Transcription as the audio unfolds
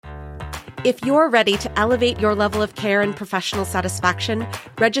If you're ready to elevate your level of care and professional satisfaction,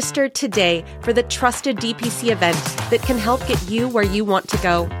 register today for the trusted DPC event that can help get you where you want to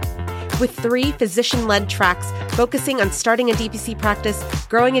go. With 3 physician-led tracks focusing on starting a DPC practice,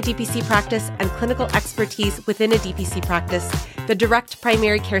 growing a DPC practice, and clinical expertise within a DPC practice, the Direct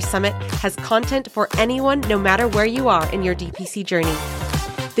Primary Care Summit has content for anyone, no matter where you are in your DPC journey.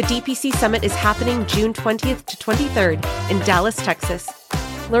 The DPC Summit is happening June 20th to 23rd in Dallas, Texas.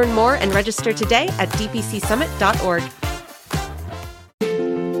 Learn more and register today at dpcsummit.org.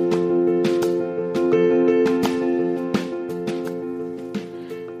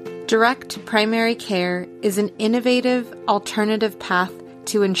 Direct primary care is an innovative alternative path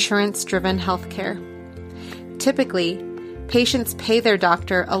to insurance-driven healthcare. Typically, patients pay their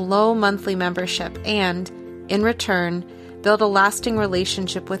doctor a low monthly membership and, in return, build a lasting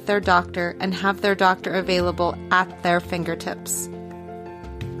relationship with their doctor and have their doctor available at their fingertips.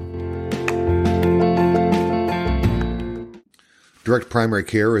 Direct primary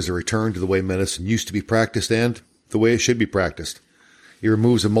care is a return to the way medicine used to be practiced and the way it should be practiced. It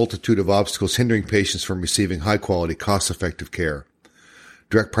removes a multitude of obstacles hindering patients from receiving high-quality, cost-effective care.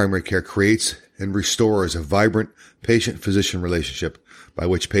 Direct primary care creates and restores a vibrant patient-physician relationship by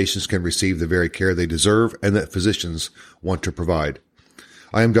which patients can receive the very care they deserve and that physicians want to provide.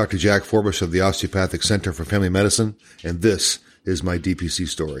 I am Dr. Jack Forbush of the Osteopathic Center for Family Medicine, and this is my DPC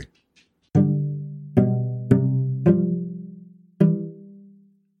story.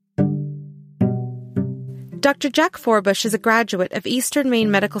 Dr. Jack Forbush is a graduate of Eastern Maine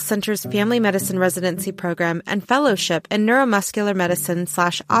Medical Center's Family Medicine Residency Program and Fellowship in Neuromuscular Medicine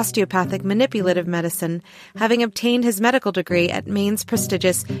 / Osteopathic Manipulative Medicine, having obtained his medical degree at Maine's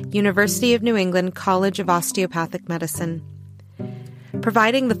prestigious University of New England College of Osteopathic Medicine.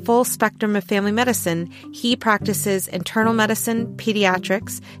 Providing the full spectrum of family medicine, he practices internal medicine,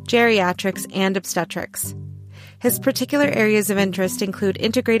 pediatrics, geriatrics, and obstetrics. His particular areas of interest include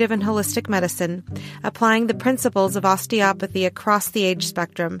integrative and holistic medicine, applying the principles of osteopathy across the age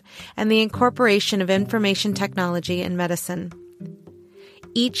spectrum, and the incorporation of information technology in medicine.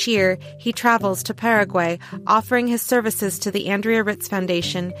 Each year, he travels to Paraguay, offering his services to the Andrea Ritz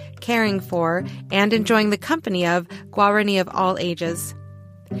Foundation, caring for and enjoying the company of Guarani of all ages.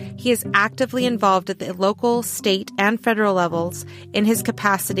 He is actively involved at the local, state, and federal levels in his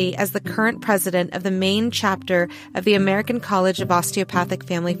capacity as the current president of the Maine chapter of the American College of Osteopathic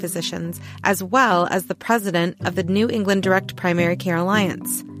Family Physicians, as well as the president of the New England Direct Primary Care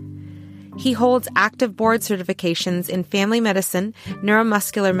Alliance. He holds active board certifications in family medicine,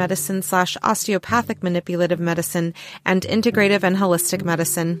 neuromuscular medicine / osteopathic manipulative medicine, and integrative and holistic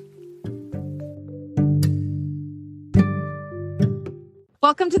medicine.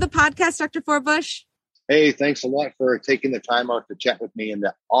 Welcome to the podcast, Dr. Forbush. Hey, thanks a lot for taking the time out to chat with me and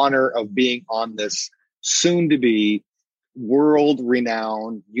the honor of being on this soon-to-be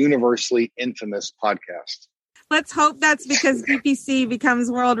world-renowned, universally infamous podcast. Let's hope that's because DPC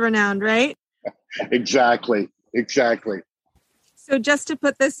becomes world-renowned, right? Exactly. So just to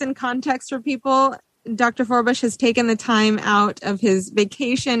put this in context for people, Dr. Forbush has taken the time out of his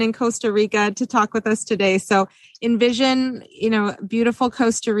vacation in Costa Rica to talk with us today. So envision, beautiful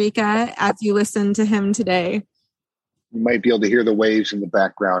Costa Rica as you listen to him today. You might be able to hear the waves in the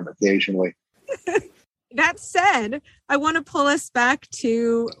background occasionally. That said, I want to pull us back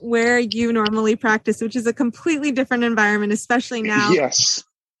to where you normally practice, which is a completely different environment, especially now. Yes.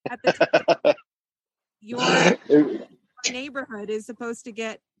 Your neighborhood is supposed to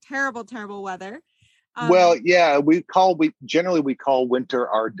get terrible, terrible weather. Well, yeah, we call winter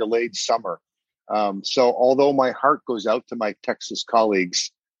our delayed summer. So although my heart goes out to my Texas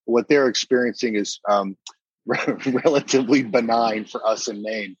colleagues, what they're experiencing is relatively benign for us in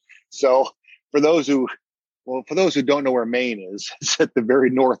Maine. So for those who don't know where Maine is, it's at the very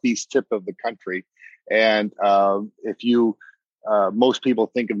northeast tip of the country. And most people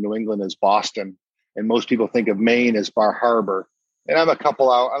think of New England as Boston, and most people think of Maine as Bar Harbor. And I'm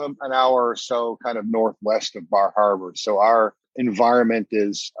an hour or so kind of northwest of Bar Harbor. So our environment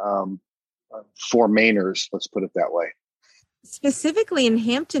is for Mainers, let's put it that way. Specifically in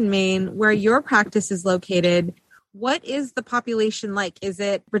Hampton, Maine, where your practice is located, what is the population like? Is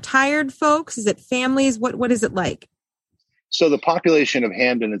it retired folks? Is it families? What is it like? So the population of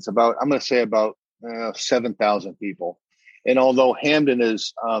Hampden, it's about 7,000 people. And although Hampden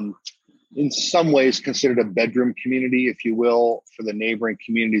is in some ways considered a bedroom community, if you will, for the neighboring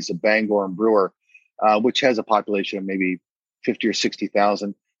communities of Bangor and Brewer, which has a population of maybe 50 or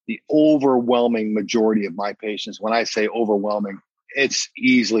 60,000. The overwhelming majority of my patients, when I say overwhelming, it's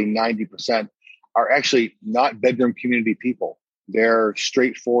easily 90%, are actually not bedroom community people. They're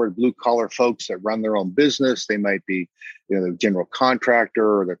straightforward blue collar folks that run their own business. They might be, the general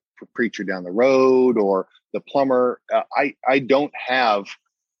contractor or the preacher down the road or the plumber. I don't have,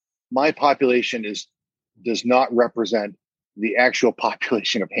 my population does not represent the actual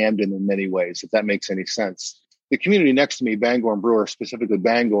population of Hamden in many ways, if that makes any sense. The community next to me, Bangor and Brewer, specifically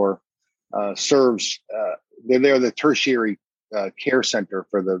Bangor, serves, they're the tertiary care center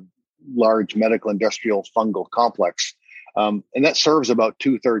for the large medical industrial fungal complex. And that serves about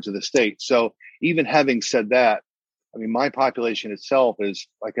 2/3 of the state. So even having said that, I mean, my population itself is,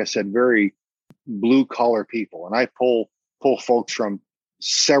 like I said, very blue collar people. And I pull folks from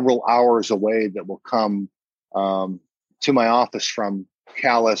several hours away that will come to my office from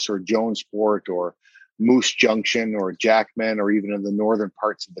Calais or Jonesport or Moose Junction or Jackman, or even in the northern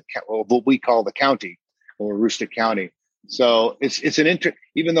parts of what we call the county, or Aroostook County. So it's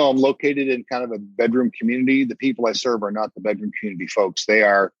even though I'm located in kind of a bedroom community, the people I serve are not the bedroom community folks. They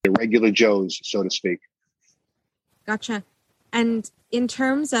are the regular Joes, so to speak. Gotcha. And in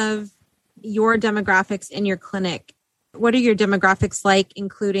terms of your demographics in your clinic, what are your demographics like,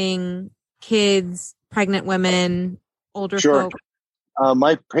 including kids, pregnant women, older folk?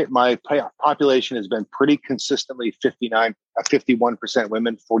 My population has been pretty consistently 51%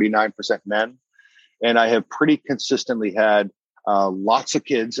 women, 49% men. And I have pretty consistently had lots of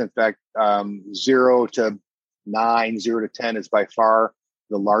kids. In fact, 0 to 9, 0 to 10 is by far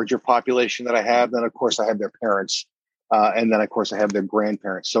the larger population that I have. Then, of course, I have their parents. And then, of course, I have their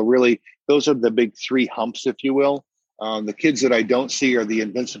grandparents. So really, those are the big three humps, if you will. The kids that I don't see are the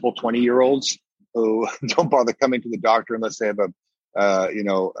invincible 20-year-olds who don't bother coming to the doctor unless they have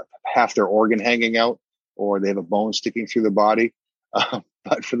half their organ hanging out or they have a bone sticking through the body.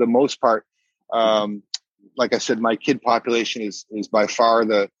 But for the most part, like I said, my kid population is by far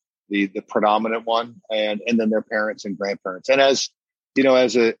the predominant one, and then their parents and grandparents. And as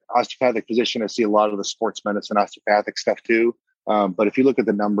an osteopathic physician, I see a lot of the sports medicine osteopathic stuff too. But if you look at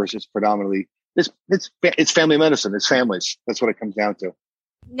the numbers, it's predominantly it's family medicine. It's families. That's what it comes down to.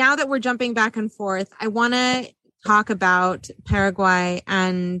 Now that we're jumping back and forth, I want to talk about Paraguay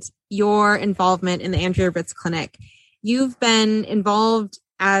and your involvement in the Andrea Ritz Clinic. You've been involved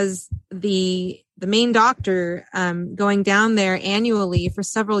as the main doctor, going down there annually for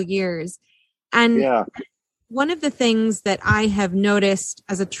several years. And one of the things that I have noticed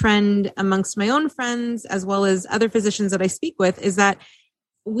as a trend amongst my own friends, as well as other physicians that I speak with, is that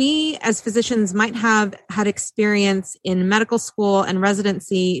we as physicians might have had experience in medical school and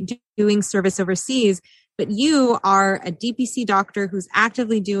residency doing service overseas, but you are a DPC doctor who's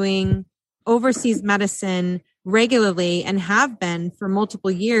actively doing overseas medicine regularly and have been for multiple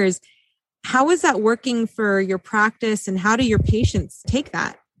years. How is that working for your practice, and how do your patients take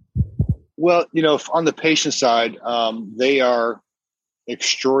that? Well, on the patient side, they are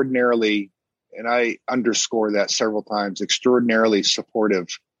extraordinarily, and I underscore that several times, extraordinarily supportive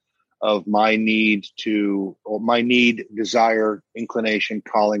of my need, desire, inclination,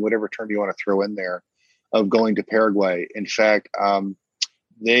 calling, whatever term you want to throw in there, of going to Paraguay. In fact,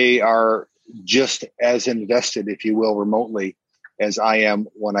 they are just as invested, if you will, remotely as I am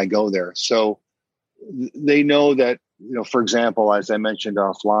when I go there. So they know that, for example, as I mentioned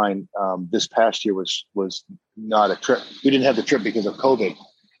offline, this past year was not a trip. We didn't have the trip because of COVID.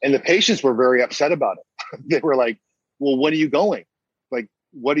 And the patients were very upset about it. They were like, well, when are you going? Like,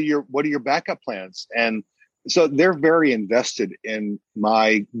 what are your backup plans? And so they're very invested in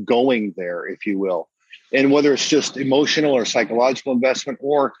my going there, if you will. And whether it's just emotional or psychological investment,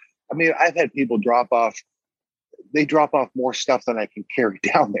 or, I mean, I've had people drop off more stuff than I can carry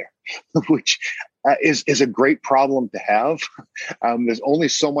down there, which is a great problem to have. There's only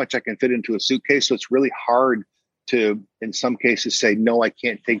so much I can fit into a suitcase. So it's really hard to, in some cases, say, no, I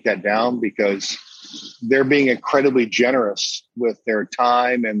can't take that down, because they're being incredibly generous with their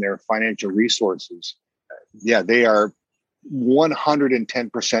time and their financial resources. Yeah, they are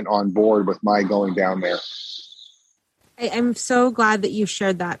 110% on board with my going down there. I'm so glad that you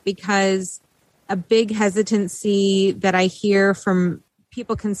shared that, because a big hesitancy that I hear from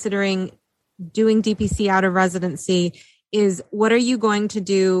people considering doing DPC out of residency is, what are you going to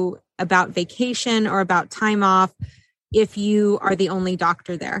do about vacation or about time off if you are the only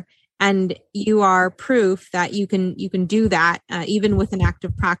doctor there? And you are proof that you can do that even with an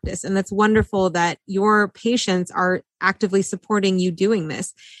active practice. And that's wonderful that your patients are actively supporting you doing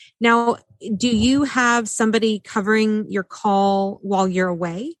this. Now, do you have somebody covering your call while you're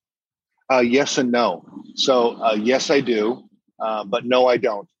away? Yes and no. So yes, I do, but no, I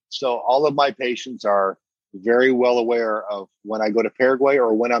don't. So all of my patients are very well aware of when I go to Paraguay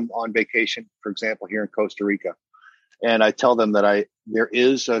or when I'm on vacation, for example, here in Costa Rica. And I tell them that there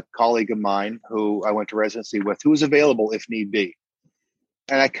is a colleague of mine who I went to residency with who is available if need be.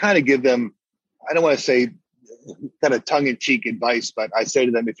 And I kind of give them, I don't want to say kind of tongue-in-cheek advice, but I say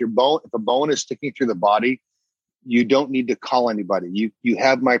to them, if a bone is sticking through the body, you don't need to call anybody. You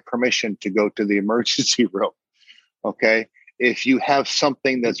have my permission to go to the emergency room. Okay. If you have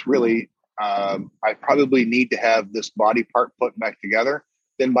something that's really, I probably need to have this body part put back together,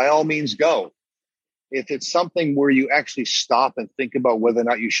 then by all means go. If it's something where you actually stop and think about whether or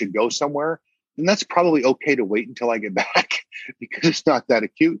not you should go somewhere, then that's probably okay to wait until I get back because it's not that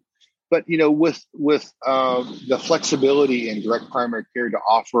acute. But, with the flexibility in direct primary care to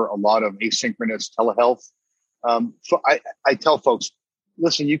offer a lot of asynchronous telehealth, so I tell folks,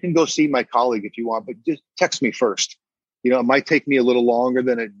 listen, you can go see my colleague if you want, but just text me first. It might take me a little longer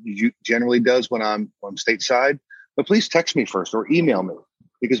than it generally does when I'm stateside, but please text me first or email me,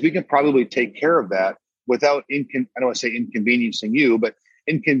 because we can probably take care of that without, I don't want to say inconveniencing you, but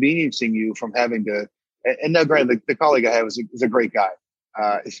inconveniencing you from having to, and now granted, the colleague I have is a great guy.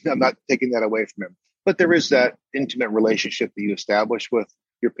 I'm not taking that away from him, but there is that intimate relationship that you establish with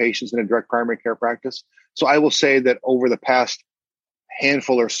your patients in a direct primary care practice. So I will say that over the past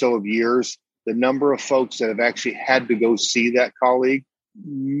handful or so of years, the number of folks that have actually had to go see that colleague,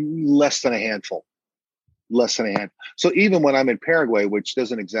 less than a handful. So even when I'm in Paraguay, which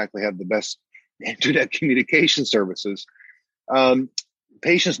doesn't exactly have the best internet communication services,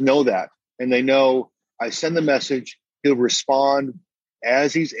 patients know that, and they know I send the message, he'll respond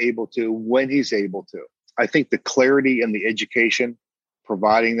as he's able to, when he's able to. I think the clarity and the education,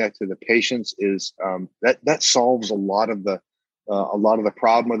 providing that to the patients is that solves a lot of the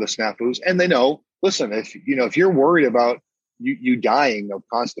problem or the snafus. And they know, listen, if you're worried about you dying of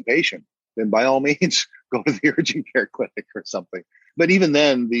constipation, then by all means go to the urgent care clinic or something. But even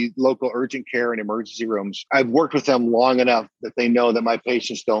then, the local urgent care and emergency rooms, I've worked with them long enough that they know that my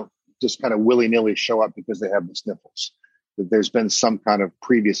patients don't just kind of willy-nilly show up because they have the sniffles. That there's been some kind of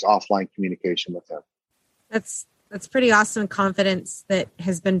previous offline communication with them. That's pretty awesome confidence that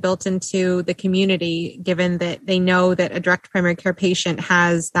has been built into the community, given that they know that a direct primary care patient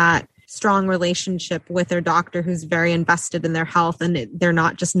has that strong relationship with their doctor who's very invested in their health, and they're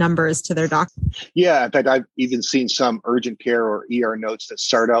not just numbers to their doctor. Yeah, in fact, I've even seen some urgent care or ER notes that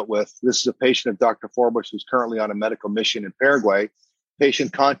start out with, this is a patient of Dr. Forbush who's currently on a medical mission in Paraguay.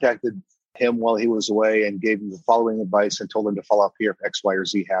 Patient contacted him while he was away and gave him the following advice and told him to follow up here if X, Y, or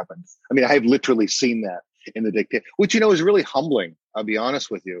Z happened. I mean, I've literally seen that in the dictate, which, is really humbling. I'll be honest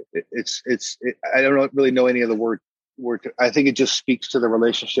with you. I don't really know any other word. I think it just speaks to the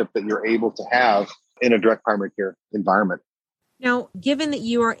relationship that you're able to have in a direct primary care environment. Now, given that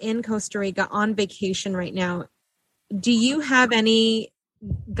you are in Costa Rica on vacation right now, do you have any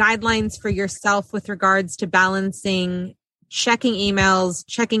guidelines for yourself with regards to balancing checking emails,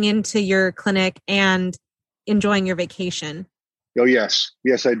 checking into your clinic, and enjoying your vacation? Oh, yes.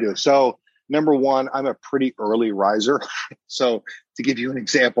 Yes, I do. So number one, I'm a pretty early riser. So to give you an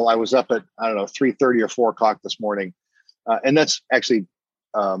example, I was up at, 3:30 or 4 o'clock this morning. And that's actually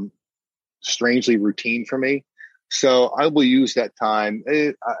strangely routine for me. So I will use that time,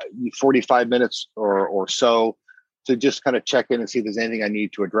 45 minutes or so, to just kind of check in and see if there's anything I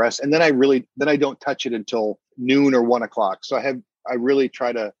need to address. And then I don't touch it until noon or 1 o'clock. So I really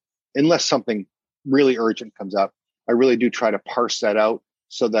try to, unless something really urgent comes up, I really do try to parse that out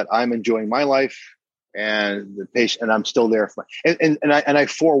so that I'm enjoying my life and the patient, and I'm still there for I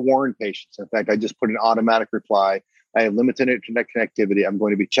forewarn patients. In fact, I just put an automatic reply. I have limited internet connectivity. I'm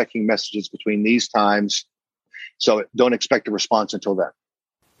going to be checking messages between these times. So don't expect a response until then.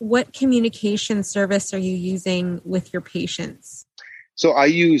 What communication service are you using with your patients? So I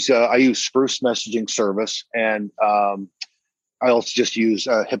use Spruce messaging service, and I also just use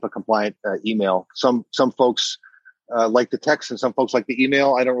HIPAA compliant email. Some folks like the text, and some folks like the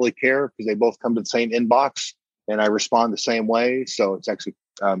email. I don't really care because they both come to the same inbox, and I respond the same way. So it's actually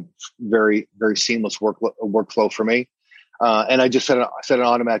very, very seamless workflow for me. And I just set an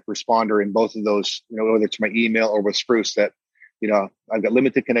automatic responder in both of those, whether it's my email or with Spruce, that, I've got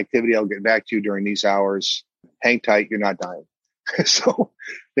limited connectivity. I'll get back to you during these hours. Hang tight. You're not dying. So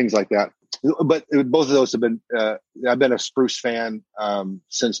things like that. But both of those have been, I've been a Spruce fan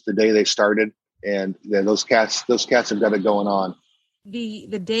since the day they started. And those cats have got it going on. The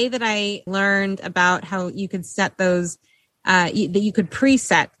day that I learned about how you could set those, that you could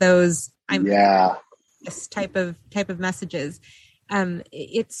preset those, this type of messages,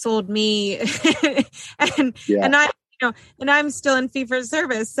 it sold me, and I'm still in fee for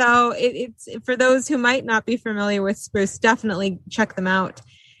service. So it's for those who might not be familiar with Spruce, definitely check them out.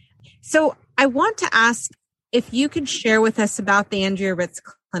 So I want to ask if you could share with us about the Andrea Ritz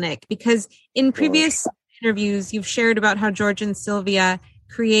Clinic, because in previous interviews, you've shared about how George and Sylvia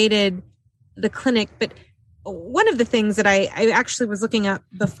created the clinic. But one of the things that I actually was looking up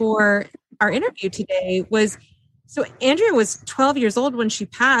before our interview today was, so Andrea was 12 years old when she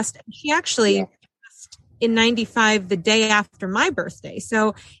passed. She actually passed in 95, the day after my birthday.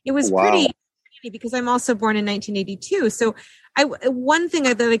 So it was pretty, because I'm also born in 1982. So one thing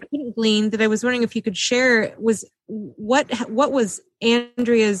that I couldn't glean that I was wondering if you could share was what was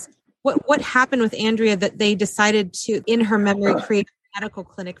Andrea's, what happened with Andrea that they decided to, in her memory, create a medical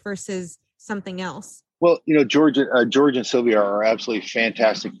clinic versus something else? Well, George and Sylvia are absolutely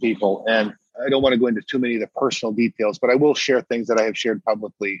fantastic people. And I don't want to go into too many of the personal details, but I will share things that I have shared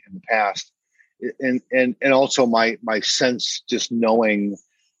publicly in the past. And also my sense, just knowing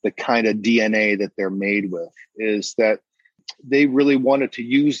the kind of DNA that they're made with, is that they really wanted to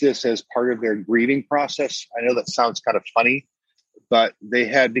use this as part of their grieving process. I know that sounds kind of funny, but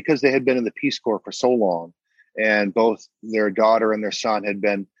because they had been in the Peace Corps for so long, and both their daughter and their son had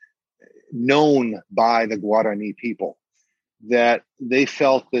been known by the Guarani people, that they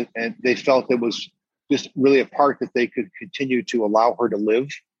felt it was just really a part that they could continue to allow her to live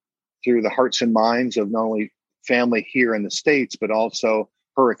through the hearts and minds of not only family here in the States, but also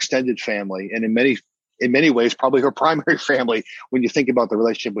her extended family. And in many ways, probably her primary family, when you think about the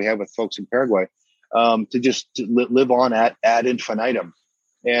relationship we have with folks in Paraguay, to live on ad infinitum.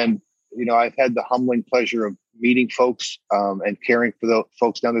 And, I've had the humbling pleasure of meeting folks and caring for the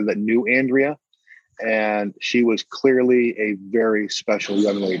folks down there that knew Andrea. And she was clearly a very special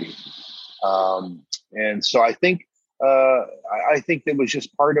young lady. And so I think that was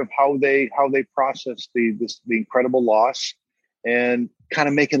just part of how they processed the incredible loss, and kind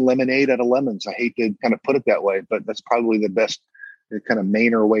of making lemonade out of lemons. I hate to kind of put it that way, but that's probably the best kind of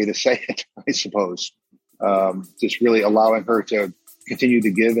mainer way to say it, I suppose. Just really allowing her to continue to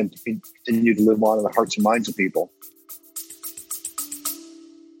give and to continue to live on in the hearts and minds of people.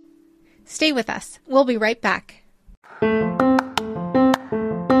 Stay with us. We'll be right back.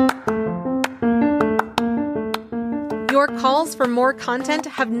 Your calls for more content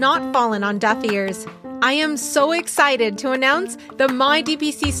have not fallen on deaf ears. I am so excited to announce the My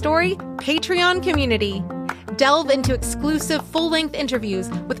DPC Story Patreon community. Delve into exclusive full-length interviews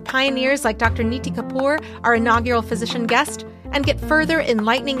with pioneers like Dr. Niti Kapoor, our inaugural physician guest, and get further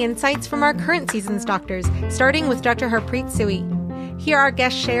enlightening insights from our current season's doctors, starting with Dr. Harpreet Sui. Hear our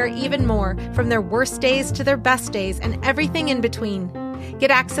guests share even more, from their worst days to their best days and everything in between.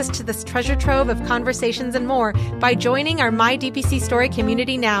 Get access to this treasure trove of conversations and more by joining our My DPC Story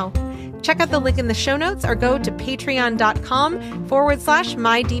community now. Check out the link in the show notes or go to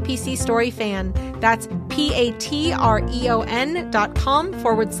patreon.com/My DPC Story Fan. That's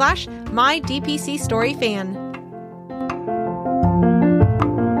patreon.com/My DPC Story Fan.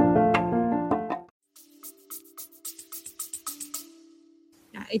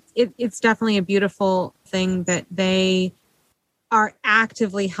 It's definitely a beautiful thing that they are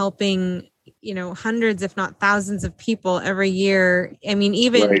actively helping, hundreds, if not thousands of people every year. I mean,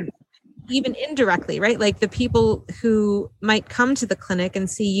 even indirectly, right? Like the people who might come to the clinic and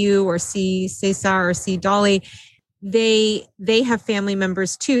see you or see Cesar or see Dolly, they have family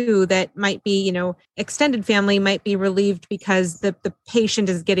members too that might be, extended family might be relieved because the patient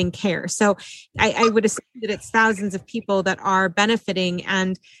is getting care. So I would assume that it's thousands of people that are benefiting.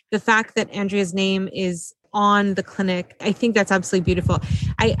 And the fact that Andrea's name is on the clinic, I think that's absolutely beautiful.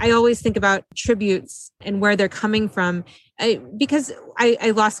 I always think about tributes and where they're coming from, because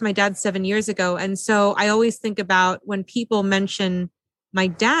I lost my dad 7 years ago. And so I always think about when people mention my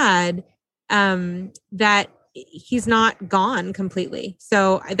dad, that he's not gone completely.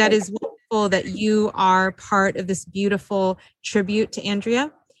 So that is wonderful that you are part of this beautiful tribute to Andrea.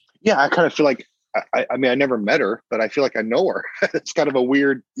 Yeah, I kind of feel like, I mean, I never met her, but I feel like I know her. It's kind of a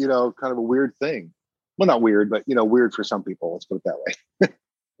weird, thing. Well, not weird, but, weird for some people. Let's put it that way.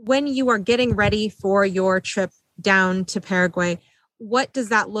 When you are getting ready for your trip down to Paraguay, what does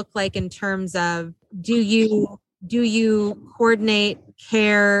that look like in terms of, do you coordinate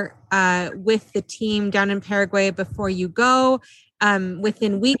care with the team down in Paraguay before you go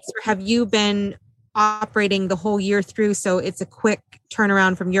within weeks, or have you been operating the whole year through, so it's a quick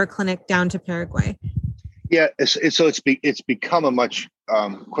turnaround from your clinic down to Paraguay? Yeah, it's become a much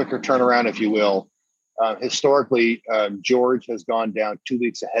quicker turnaround, if you will. Historically, George has gone down 2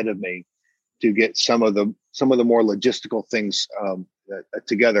 weeks ahead of me to get some of the more logistical things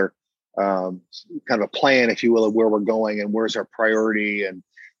together. Kind of a plan, if you will, of where we're going and where's our priority and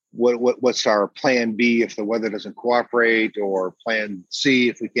what's our plan B if the weather doesn't cooperate, or plan C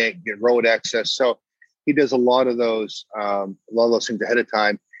if we can't get road access. So does a lot of those things ahead of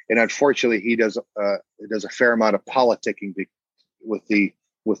time. And unfortunately, he does a fair amount of politicking with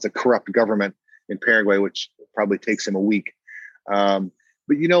the corrupt government in Paraguay, which probably takes him a week. But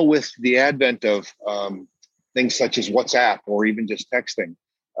with the advent of things such as WhatsApp or even just texting,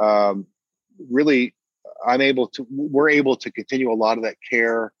 really, we're able to continue a lot of that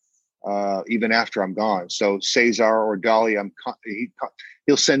care even after I'm gone. So Cesar or Dolly,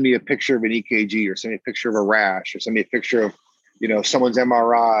 he'll send me a picture of an EKG, or send me a picture of a rash, or send me a picture of someone's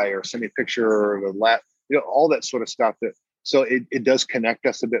MRI, or send me a picture of a lab, all that sort of stuff. So it does connect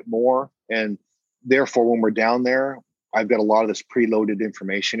us a bit more, and therefore when we're down there, I've got a lot of this preloaded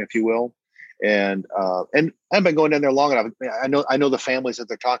information, if you will, and I've been going down there long enough. I know the families that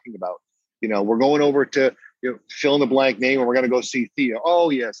they're talking about. We're going over to fill in the blank name, and we're going to go see Theo. Oh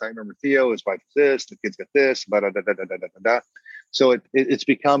yes, I remember Theo. His wife is this. The kids got this. So it's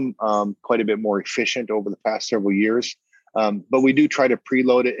become quite a bit more efficient over the past several years. But we do try to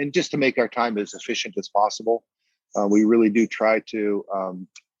preload it, and just to make our time as efficient as possible. We really do try to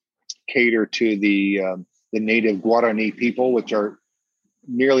cater to the native Guarani people, which are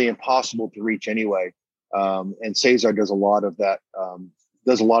nearly impossible to reach anyway. And Cesar does a lot of that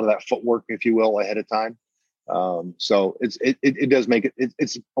footwork, if you will, ahead of time. So it does make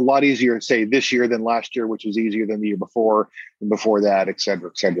it's a lot easier, say, this year than last year, which was easier than the year before, and before that, et cetera,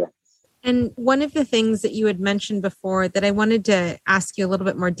 et cetera. And one of the things that you had mentioned before that I wanted to ask you a little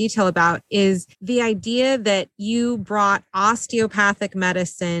bit more detail about is the idea that you brought osteopathic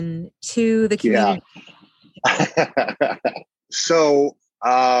medicine to the community. Yeah. So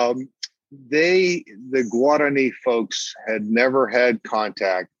the Guarani folks had never had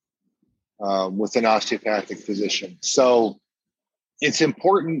contact with an osteopathic physician. So it's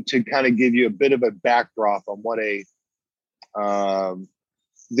important to kind of give you a bit of a backdrop on what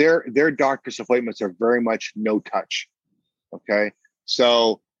their doctor's appointments are very much no touch. Okay.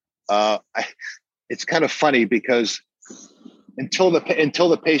 So it's kind of funny because until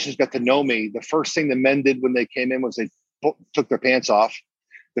the patients got to know me, the first thing the men did when they came in was they took their pants off.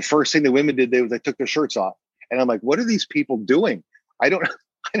 The first thing the women did, they took their shirts off. And I'm like, what are these people doing?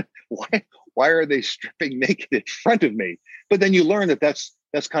 Why are they stripping naked in front of me? But then you learn that that's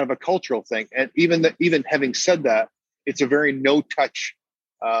kind of a cultural thing. And even having said that, it's a very no touch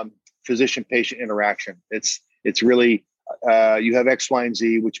physician-patient interaction. It's really you have X, Y, and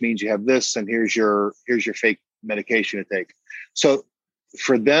Z, which means you have this, and here's your fake medication to take. So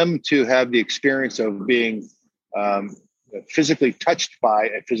for them to have the experience of being physically touched by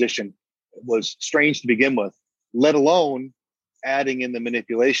a physician was strange to begin with, let alone adding in the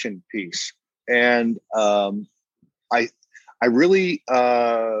manipulation piece. And I really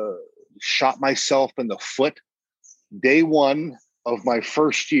shot myself in the foot day one of my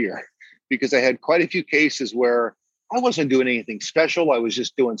first year, because I had quite a few cases where I wasn't doing anything special. I was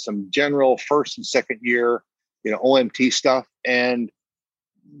just doing some general first and second year, OMT stuff. And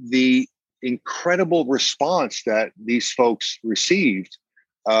the incredible response that these folks received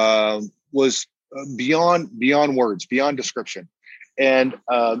was beyond words, beyond description. And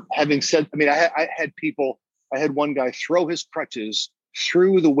having said, I had one guy throw his crutches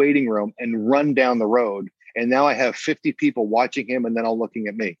through the waiting room and run down the road. And now I have 50 people watching him and then all looking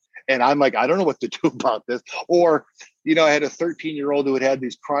at me. And I'm like, I don't know what to do about this. Or, I had a 13-year-old who had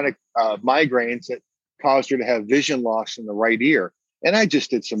these chronic migraines that caused her to have vision loss in the right ear. And I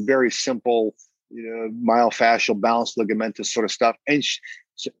just did some very simple, myofascial balance ligamentous sort of stuff. And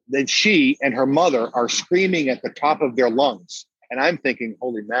then she and her mother are screaming at the top of their lungs. And I'm thinking,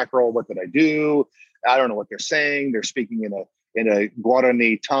 holy mackerel, what did I do? I don't know what they're saying. They're speaking in a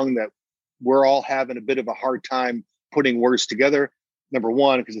Guarani tongue that we're all having a bit of a hard time putting words together. Number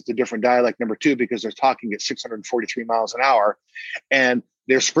one, because it's a different dialect. Number two, because they're talking at 643 miles an hour, and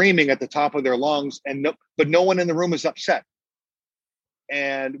they're screaming at the top of their lungs, but no one in the room is upset.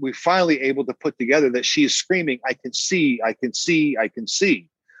 And we're finally able to put together that she's screaming, I can see, I can see, I can see.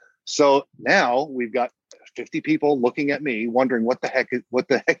 So now we've got 50 people looking at me wondering what the heck did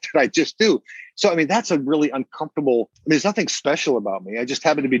I just do? So, that's a really uncomfortable, there's nothing special about me. I just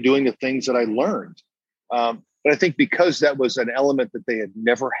happen to be doing the things that I learned. But I think because that was an element that they had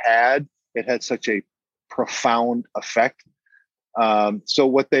never had, it had such a profound effect. So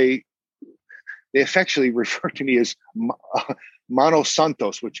what they affectionately refer to me as Mano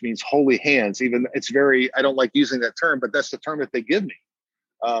Santos, which means holy hands. Even I don't like using that term, but that's the term that they give me.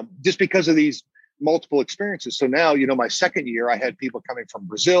 Just because of these multiple experiences. So now, my second year, I had people coming from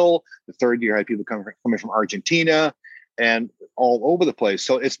Brazil. The third year, I had people coming from Argentina and all over the place.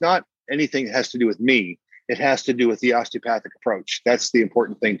 So it's not anything that has to do with me. It has to do with the osteopathic approach. That's the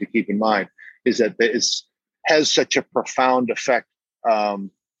important thing to keep in mind. is that it has such a profound effect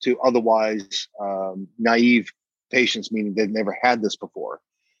to otherwise naive patients, meaning they've never had this before.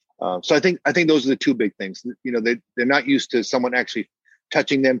 So I think those are the two big things. They're not used to someone actually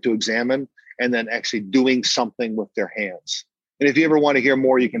touching them to examine and then actually doing something with their hands. And if you ever want to hear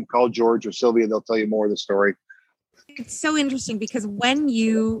more, you can call George or Sylvia. They'll tell you more of the story. It's so interesting because when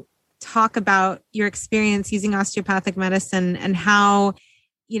you talk about your experience using osteopathic medicine and how,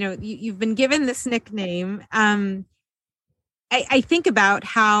 you've been given this nickname, I think about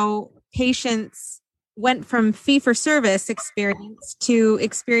how patients went from fee-for-service experience to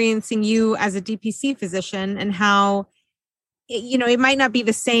experiencing you as a DPC physician, and how, it might not be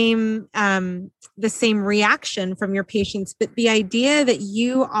the same reaction from your patients, but the idea that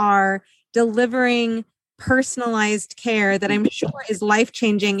you are delivering personalized care that I'm sure is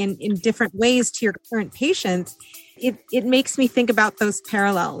life-changing in different ways to your current patients, it makes me think about those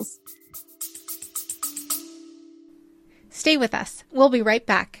parallels. Stay with us. We'll be right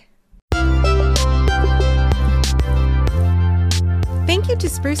back. Thank you to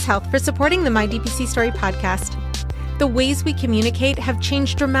Spruce Health for supporting the My DPC Story podcast. The ways we communicate have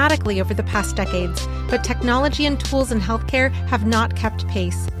changed dramatically over the past decades, but technology and tools in healthcare have not kept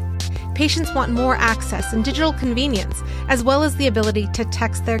pace. Patients want more access and digital convenience, as well as the ability to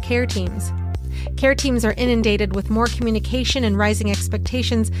text their care teams. Care teams are inundated with more communication and rising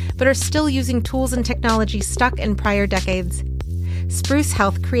expectations, but are still using tools and technology stuck in prior decades. Spruce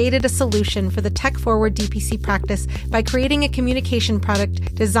Health created a solution for the tech-forward DPC practice by creating a communication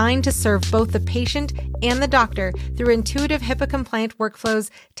product designed to serve both the patient and the doctor through intuitive HIPAA-compliant workflows,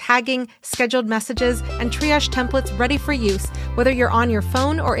 tagging, scheduled messages, and triage templates ready for use, whether you're on your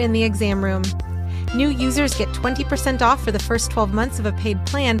phone or in the exam room. New users get 20% off for the first 12 months of a paid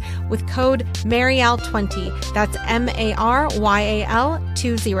plan with code MARYAL20. That's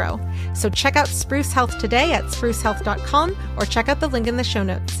MARYAL20. So check out Spruce Health today at sprucehealth.com or check out the link in the show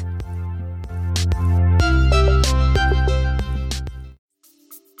notes.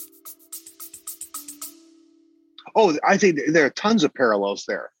 Oh, I think there are tons of parallels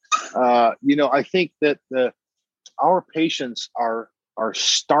there. I think that our patients are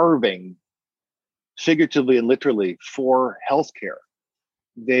starving, figuratively and literally, for healthcare.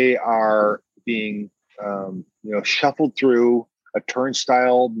 They are being shuffled through a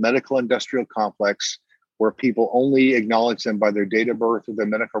turnstile medical industrial complex where people only acknowledge them by their date of birth or their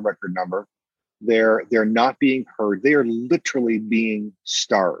medical record number. They're not being heard. They are literally being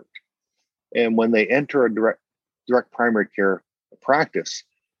starved. And when they enter a direct primary care practice,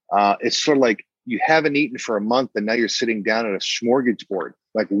 it's sort of like you haven't eaten for a month and now you're sitting down at a smorgasbord.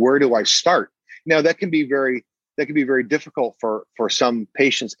 Like, where do I start? Now that can be very difficult for some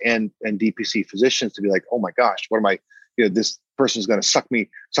patients and DPC physicians to be like, oh my gosh, what am I? This person's going to suck me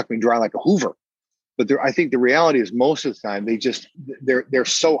dry like a Hoover. But I think the reality is most of the time they're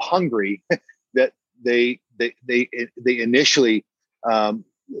so hungry that they initially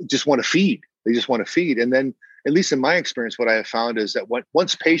just want to feed. They just want to feed, and then, at least in my experience, what I have found is that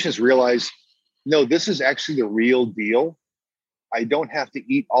once patients realize, no, this is actually the real deal. I don't have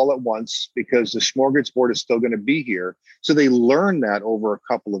to eat all at once because the smorgasbord is still going to be here. So they learn that over a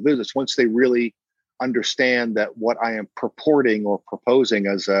couple of visits. Once they really understand that what I am purporting or proposing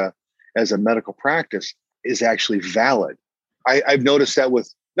as a medical practice is actually valid. I've noticed that with,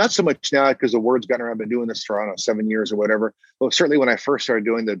 not so much now because the word's gotten around. I've been doing this for, 7 years or whatever. But certainly when I first started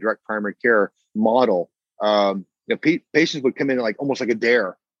doing the direct primary care model, patients would come in like almost like a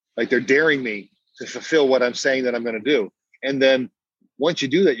dare, like they're daring me to fulfill what I'm saying that I'm going to do. And then once you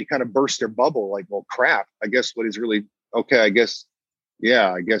do that, you kind of burst their bubble, like, well, crap, I guess what is really okay. I guess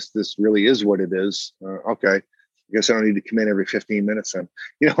this really is what it is. Okay. I guess I don't need to come in every 15 minutes then,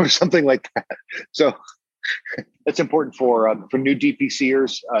 or something like that. So that's important for new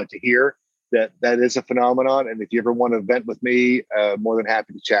DPCers to hear that is a phenomenon. And if you ever want to vent with me, more than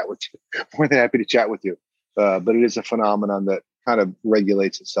happy to chat with you. But it is a phenomenon that kind of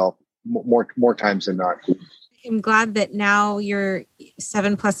regulates itself more times than not. I'm glad that now you're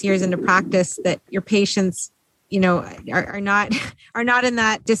 7+ years into practice, that your patients, are not in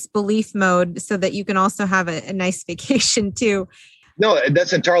that disbelief mode, so that you can also have a nice vacation too. No,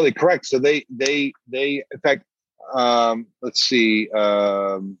 that's entirely correct. So they in fact, let's see.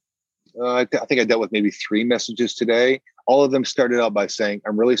 I think I dealt with maybe 3 messages today. All of them started out by saying,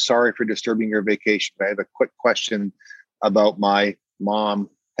 "I'm really sorry for disturbing your vacation, but I have a quick question about my mom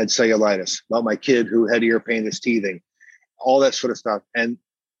had cellulitis, about my kid who had ear pain that's teething," all that sort of stuff. And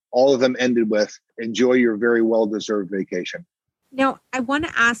all of them ended with, "Enjoy your very well-deserved vacation." Now, I want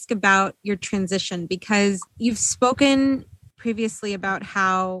to ask about your transition, because you've spoken previously about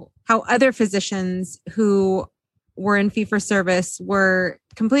how other physicians who were in fee-for-service were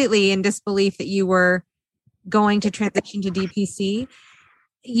completely in disbelief that you were going to transition to DPC.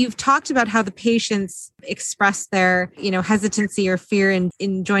 You've talked about how the patients express their, hesitancy or fear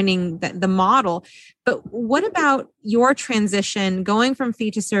in joining the model. But what about your transition going from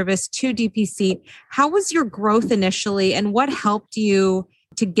fee to service to DPC? How was your growth initially, and what helped you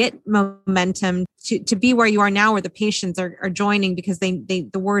to get momentum to be where you are now, where the patients are joining because the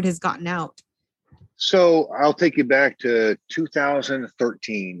word has gotten out? So I'll take you back to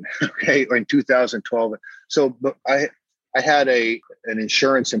 2013, okay, or in 2012. So I had an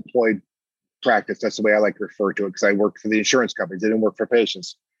insurance employed practice. That's the way I like to refer to it, because I worked for the insurance companies. I didn't work for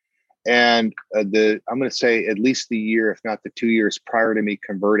patients. And I'm going to say at least the year, if not the 2 years prior to me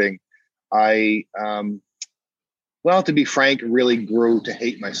converting, I, to be frank, really grew to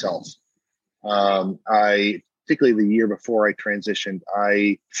hate myself. Particularly the year before I transitioned,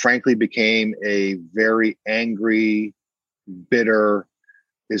 I frankly became a very angry, bitter.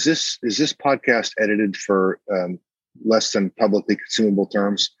 Is this podcast edited for less than publicly consumable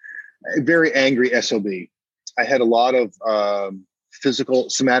terms? A very angry SOB. I had a lot of physical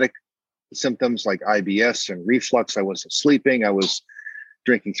somatic symptoms like IBS and reflux. I wasn't sleeping. I was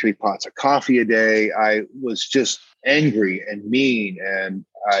drinking 3 pots of coffee a day. I was just angry and mean, and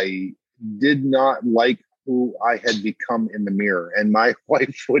I did not like who I had become in the mirror. And my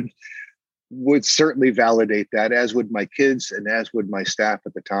wife would certainly validate that, as would my kids and as would my staff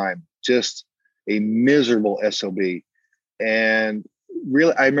at the time. Just a miserable SOB. And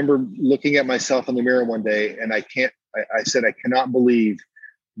really, I remember looking at myself in the mirror one day, and I said, I cannot believe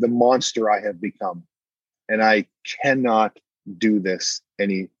the monster I have become. And I cannot do this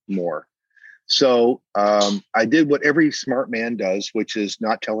anymore. So I did what every smart man does, which is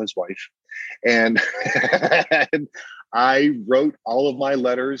not tell his wife. And I wrote all of my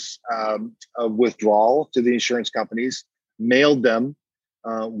letters of withdrawal to the insurance companies, mailed them,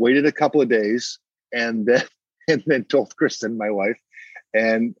 waited a couple of days, and then told Kristen, my wife,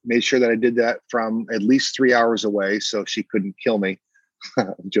 and made sure that I did that from at least 3 hours away so she couldn't kill me.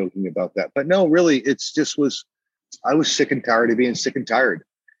 I'm joking about that. But no, really, I was sick and tired of being sick and tired.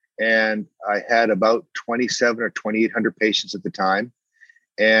 And I had about 27 or 2,800 patients at the time.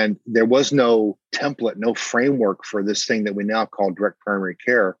 And there was no template, no framework for this thing that we now call direct primary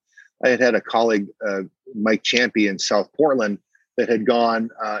care. I had a colleague, Mike Champy in South Portland, that had gone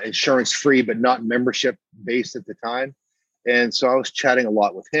insurance free, but not membership based at the time. And so I was chatting a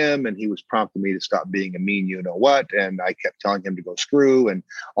lot with him, and he was prompting me to stop being a mean, you-know-what. And I kept telling him to go screw and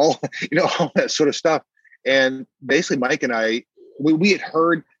all that sort of stuff. And basically Mike and I, we had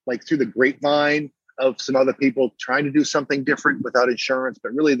heard like through the grapevine of some other people trying to do something different without insurance,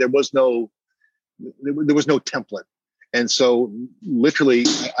 but really there was no template. And so literally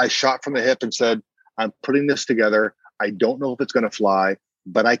I shot from the hip and said, I'm putting this together. I don't know if it's going to fly,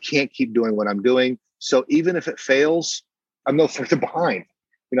 but I can't keep doing what I'm doing. So even if it fails, I'm no further behind.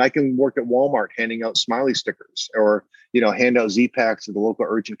 I can work at Walmart handing out smiley stickers, or, hand out Z-Packs at the local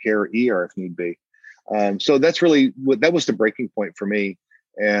urgent care ER if need be. So that's really that was the breaking point for me.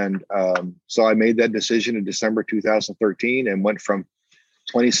 And so I made that decision in December 2013 and went from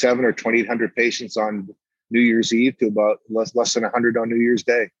 27 or 2,800 patients on New Year's Eve to about less than 100 on New Year's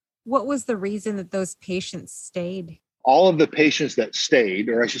Day. What was the reason that those patients stayed? All of the patients that stayed,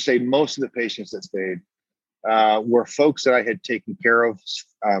 or I should say most of the patients that stayed, were folks that I had taken care of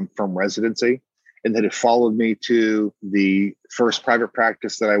from residency, and that had followed me to the first private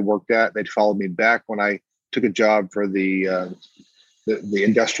practice that I worked at. They'd followed me back when I took a job for the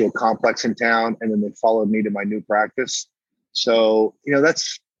industrial complex in town, and then they followed me to my new practice. So,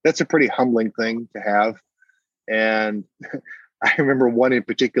 that's a pretty humbling thing to have. And I remember one in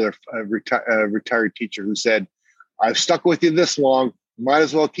particular, a retired teacher who said, I've stuck with you this long, might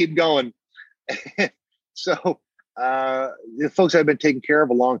as well keep going. So the folks I've been taking care of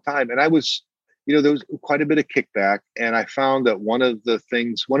a long time. And I was, there was quite a bit of kickback. And I found that one of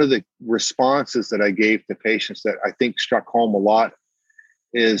the responses that I gave to patients that I think struck home a lot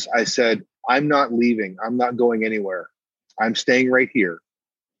is I said, I'm not leaving. I'm not going anywhere. I'm staying right here.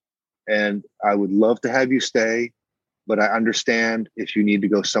 And I would love to have you stay, but I understand if you need to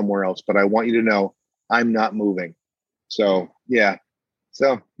go somewhere else. But I want you to know I'm not moving. So, yeah.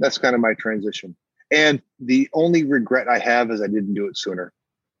 So that's kind of my transition. And the only regret I have is I didn't do it sooner.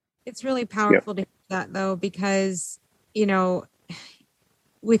 It's really powerful to hear that, though, because,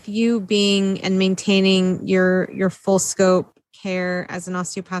 with you being and maintaining your full scope care as an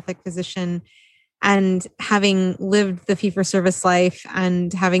osteopathic physician and having lived the fee-for-service life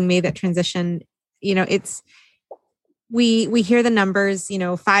and having made that transition, we hear the numbers,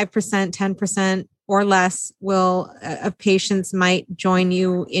 5%, 10% or less will of patients might join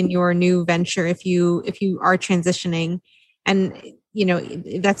you in your new venture if you are transitioning. And,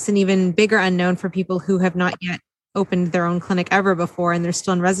 that's an even bigger unknown for people who have not yet opened their own clinic ever before and they're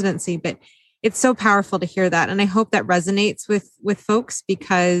still in residency. But it's so powerful to hear that. And I hope that resonates with folks,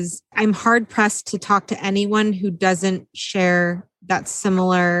 because I'm hard pressed to talk to anyone who doesn't share that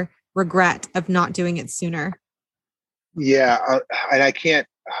similar regret of not doing it sooner. Yeah. And I can't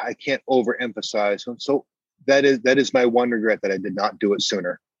overemphasize. So that is my one regret, that I did not do it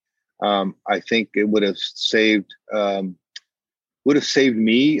sooner. I think it would have saved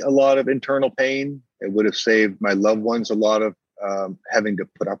me a lot of internal pain. It would have saved my loved ones a lot of having to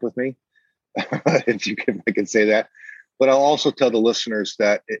put up with me, if I can say that. But I'll also tell the listeners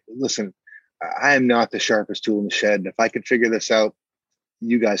that, listen, I am not the sharpest tool in the shed. If I can figure this out,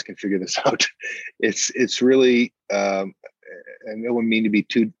 you guys can figure this out. It's really, and I don't mean to be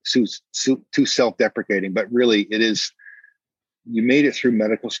too self-deprecating, but really it is. You made it through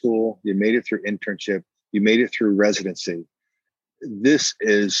medical school. You made it through internship. You made it through residency. This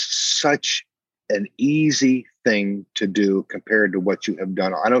is such an easy thing to do compared to what you have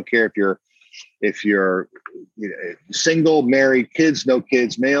done. I don't care if you're single, married, kids, no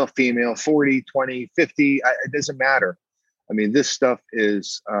kids, male, female, 40, 20, 50, it doesn't matter. I mean, this stuff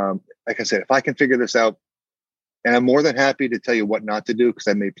is, like I said, if I can figure this out, and I'm more than happy to tell you what not to do, because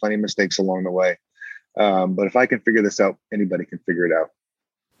I made plenty of mistakes along the way. But if I can figure this out, anybody can figure it out.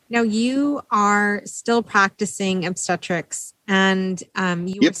 Now, you are still practicing obstetrics, and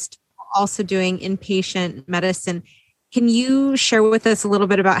you are also doing inpatient medicine. Can you share with us a little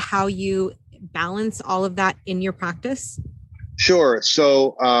bit about how you balance all of that in your practice? Sure.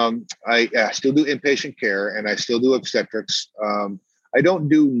 So I still do inpatient care, and I still do obstetrics. I don't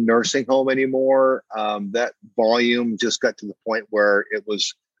do nursing home anymore. That volume just got to the point where it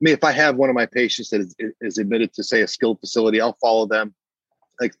was, if I have one of my patients that is admitted to, say, a skilled facility, I'll follow them.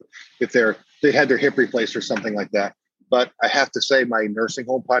 Like if they had their hip replaced or something like that. But I have to say my nursing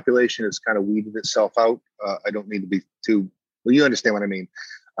home population has kind of weeded itself out. I don't need to be well, you understand what I mean.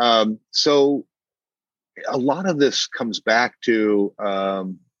 So a lot of this comes back to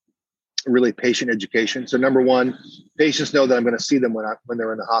really patient education. So number one, patients know that I'm going to see them when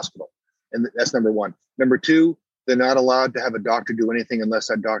they're in the hospital. And that's number one. Number two, they're not allowed to have a doctor do anything unless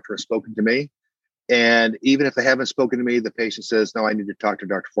that doctor has spoken to me. And even if they haven't spoken to me, the patient says, no, I need to talk to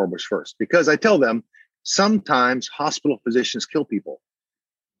Dr. Forbush first. Because I tell them, sometimes hospital physicians kill people.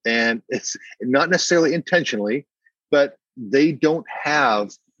 And it's not necessarily intentionally, but they don't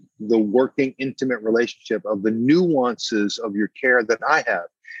have the working, intimate relationship of the nuances of your care that I have.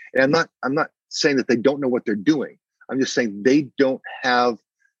 And I'm not saying that they don't know what they're doing. I'm just saying they don't have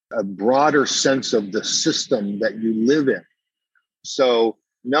a broader sense of the system that you live in. So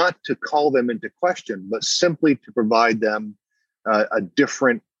not to call them into question, but simply to provide them a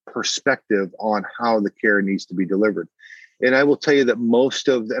different perspective on how the care needs to be delivered. And I will tell you that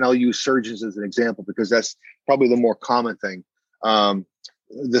and I'll use surgeons as an example because that's probably the more common thing.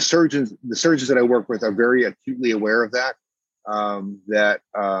 The surgeons that I work with are very acutely aware of that,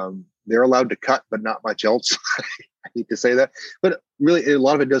 they're allowed to cut, but not much else. I hate to say that, but really a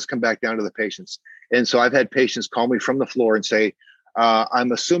lot of it does come back down to the patients. And so I've had patients call me from the floor and say,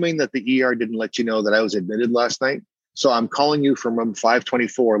 I'm assuming that the ER didn't let you know that I was admitted last night. So I'm calling you from room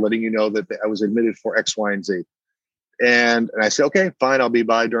 524, letting you know that I was admitted for X, Y, and Z. And I say, okay, fine. I'll be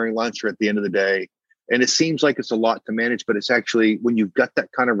by during lunch or at the end of the day. And it seems like it's a lot to manage, but it's actually, when you've got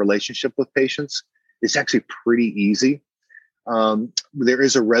that kind of relationship with patients, it's actually pretty easy. There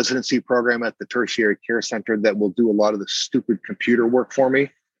is a residency program at the tertiary care center that will do a lot of the stupid computer work for me,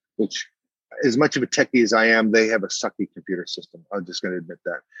 which, as much of a techie as I am, they have a sucky computer system. I'm just going to admit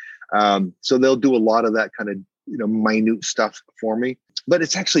that. So they'll do a lot of that kind of, minute stuff for me, but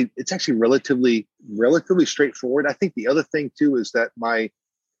it's actually relatively straightforward. I think the other thing too is that my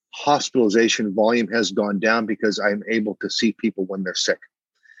hospitalization volume has gone down because I'm able to see people when they're sick.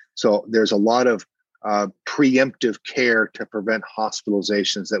 So there's a lot of preemptive care to prevent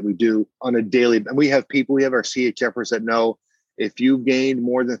hospitalizations that we do on a daily. And we have our CHFers that know if you gained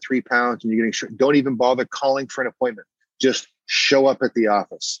more than 3 pounds and you're getting, don't even bother calling for an appointment. Just show up at the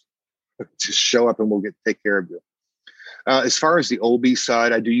office. Just show up and we'll take care of you. As far as the OB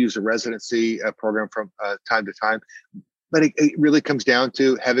side, I do use a residency program from time to time, but it really comes down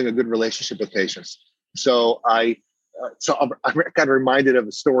to having a good relationship with patients. So I got reminded of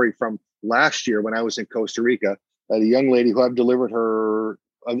a story from last year when I was in Costa Rica. The young lady who I've delivered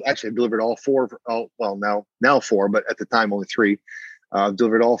all four, now 4, but at the time only 3.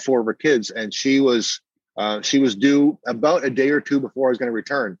 Delivered all 4 of her kids, and she was She was due about a day or two before I was going to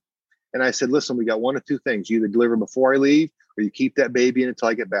return. And I said, listen, we got one of two things. You either deliver before I leave or you keep that baby in until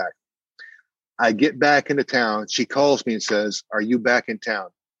I get back. I get back into town. She calls me and says, are you back in town?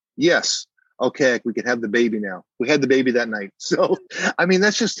 Yes. Okay, we can have the baby now. We had the baby that night. So, I mean,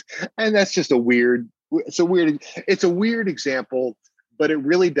 that's just a weird example, but it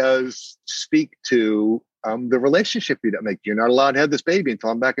really does speak to the relationship you don't make. You're not allowed to have this baby until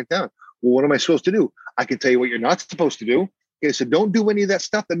I'm back in town. Well, what am I supposed to do? I can tell you what you're not supposed to do. Okay, so don't do any of that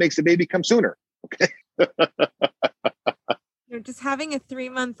stuff that makes the baby come sooner. Okay. Just having a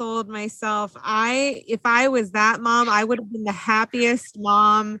 3-month-old myself, if I was that mom, I would have been the happiest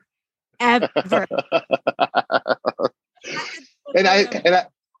mom ever. and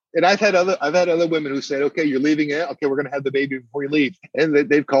I've had other women who said, okay, you're leaving it. Okay, we're going to have the baby before you leave. And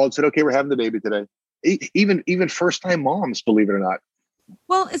they've called and said, okay, we're having the baby today. Even first-time moms, believe it or not.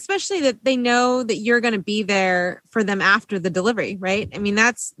 Well, especially that they know that you're going to be there for them after the delivery, right? I mean,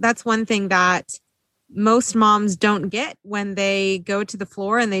 that's one thing that most moms don't get when they go to the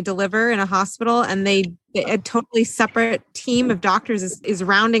floor and they deliver in a hospital, and a totally separate team of doctors is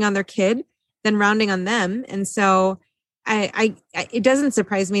rounding on their kid than rounding on them. And so it doesn't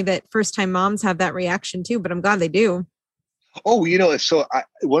surprise me that first-time moms have that reaction too, but I'm glad they do. Oh, so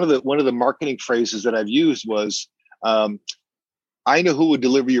one of the marketing phrases that I've used was, I know who would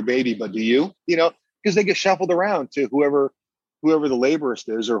deliver your baby, but do you? Because they get shuffled around to whoever the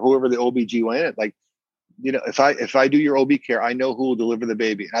laborist is or whoever the OBGYN is. Like, if I do your OB care, I know who will deliver the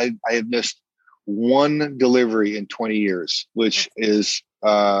baby. I have missed one delivery in 20 years, which is,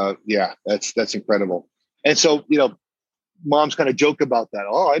 that's incredible. And so, moms kind of joke about that.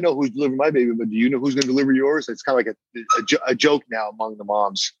 Oh, I know who's delivering my baby, but do you know who's going to deliver yours? It's kind of like a joke now among the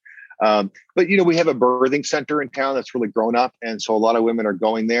moms. But we have a birthing center in town that's really grown up. And so a lot of women are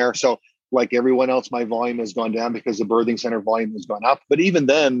going there. So like everyone else, my volume has gone down because the birthing center volume has gone up. But even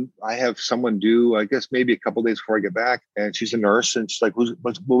then, I have someone due, I guess maybe a couple of days before I get back, and she's a nurse, and she's like,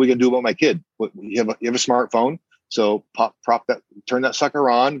 what are we gonna do about my kid? You have a smartphone, so turn that sucker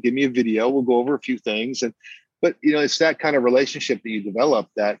on, give me a video, we'll go over a few things. But it's that kind of relationship that you develop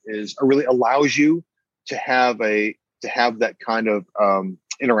that really allows you to have that kind of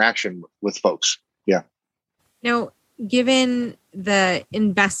interaction with folks. Yeah. Now, given the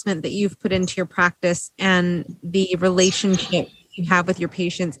investment that you've put into your practice and the relationship you have with your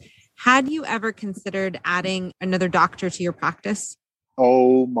patients, had you ever considered adding another doctor to your practice?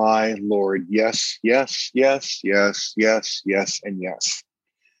 Oh my Lord. Yes, yes, yes, yes, yes, yes, and yes.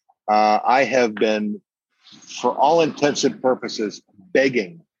 I have been, for all intents and purposes,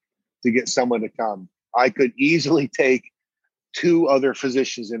 begging to get someone to come. I could easily take 2 other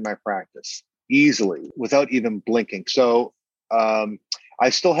physicians in my practice, easily, without even blinking. So I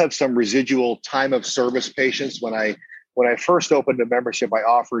still have some residual time of service patients. When I first opened a membership, I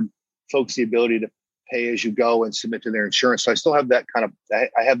offered folks the ability to pay as you go and submit to their insurance. So I still have that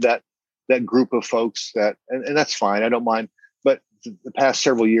I have that group of folks and that's fine. I don't mind. But the past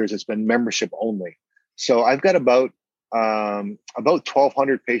several years, it's been membership only. So I've got about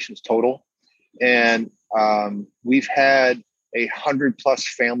 1,200 patients total. And we've had 100+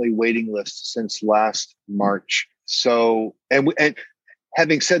 family waiting list since last March. So, and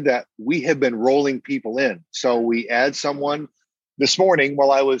having said that, we have been rolling people in. So we add someone this morning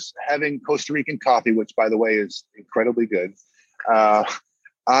while I was having Costa Rican coffee, which by the way is incredibly good.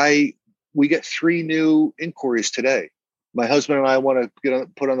 We get 3 new inquiries today. My husband and I want to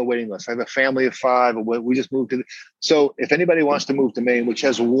put on the waiting list. I have a family of 5. We just moved to. So if anybody wants to move to Maine, which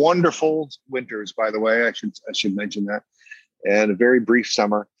has wonderful winters, by the way, I should mention that, and a very brief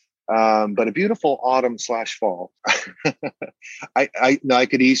summer, but a beautiful autumn/fall. I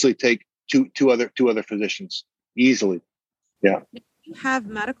could easily take two other physicians easily. Yeah. You have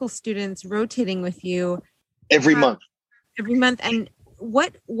medical students rotating with you every month. And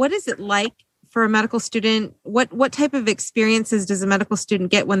what is it like for a medical student? What type of experiences does a medical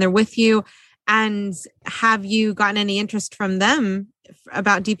student get when they're with you? And have you gotten any interest from them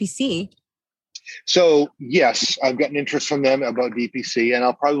about DPC? So yes, I've gotten interest from them about DPC, and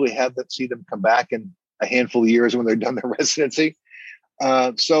I'll probably see them come back in a handful of years when they're done their residency.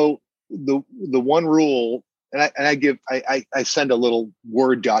 So the one rule, and I send a little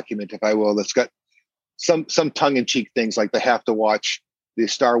Word document, if I will, that's got some tongue-in-cheek things like they have to watch the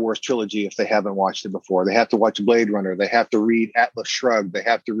Star Wars trilogy if they haven't watched it before. They have to watch Blade Runner. They have to read Atlas Shrugged. They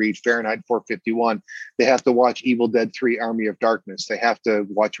have to read Fahrenheit 451. They have to watch Evil Dead 3: Army of Darkness. They have to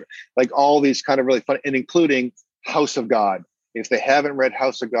watch like all these kind of really fun, and including House of God. If they haven't read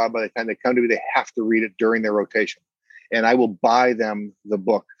House of God by the time they come to me, they have to read it during their rotation. And I will buy them the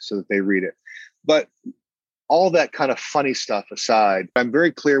book so that they read it. But all that kind of funny stuff aside, I'm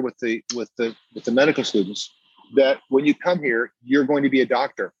very clear with the medical students that when you come here, you're going to be a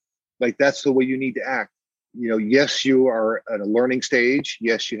doctor. Like, that's the way you need to act. Yes, you are at a learning stage.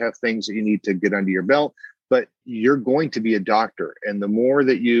 Yes, you have things that you need to get under your belt, but you're going to be a doctor. And the more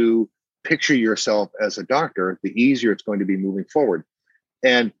that you picture yourself as a doctor, the easier it's going to be moving forward.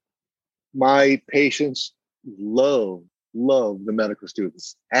 And my patients love the medical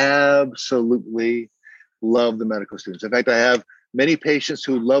students. Absolutely love the medical students. In fact, I have many patients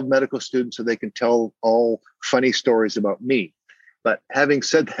who love medical students so they can tell all funny stories about me. But having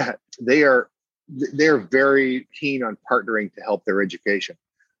said that, they're very keen on partnering to help their education.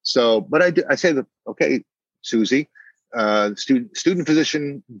 So, but I say that, okay, Susie, student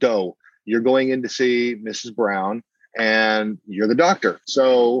physician Doe, you're going in to see Mrs. Brown, and you're the doctor.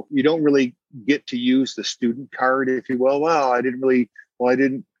 So you don't really get to use the student card, if you will. Well, I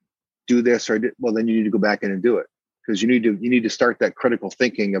didn't do this, or well, then you need to go back in and do it, because you need to start that critical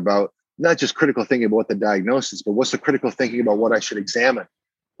thinking about, not just critical thinking about what the diagnosis, but what's the critical thinking about what I should examine,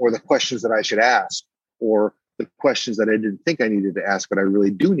 or the questions that I should ask, or the questions that I didn't think I needed to ask, but I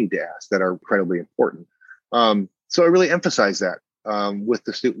really do need to ask, that are incredibly important. So I really emphasize that with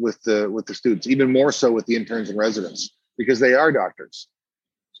the students, even more so with the interns and residents, because they are doctors.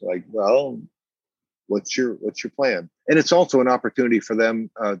 So, like, well, what's your plan? And it's also an opportunity for them,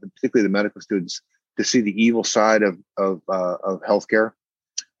 particularly the medical students, to see the evil side of healthcare.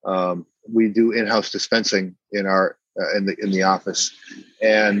 We do in-house dispensing in the office,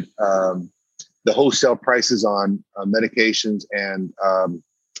 and the wholesale prices on medications and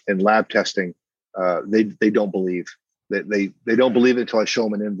lab testing, they don't believe. They don't believe it until I show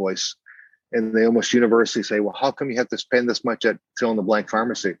them an invoice, and they almost universally say, "Well, how come you have to spend this much at fill in the blank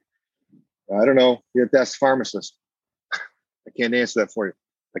pharmacy?" I don't know. You have to ask the pharmacist. I can't answer that for you.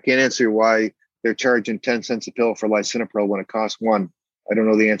 I can't answer why they're charging 10 cents a pill for lisinopril when it costs $1. I don't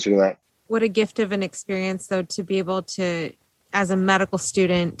know the answer to that. What a gift of an experience, though, to be able to, as a medical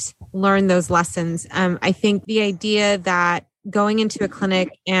student, learn those lessons. I think the idea that going into a clinic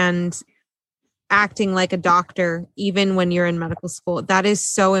and acting like a doctor, even when you're in medical school, that is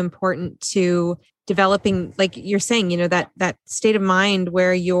so important to developing, like you're saying, that state of mind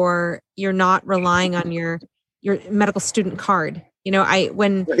where you're not relying on your medical student card. When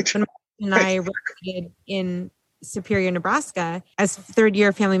I rotated in Superior, Nebraska, as third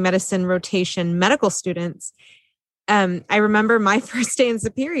year family medicine rotation medical students, I remember my first day in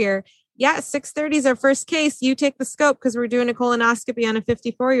Superior. Yeah, 6:30 is our first case. You take the scope because we're doing a colonoscopy on a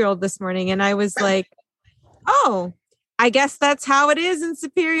 54-year-old this morning. And I was like, oh, I guess that's how it is in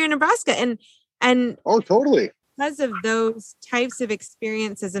Superior, Nebraska. And oh, totally. Because of those types of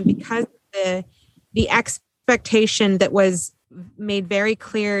experiences, and because of the expectation that was made very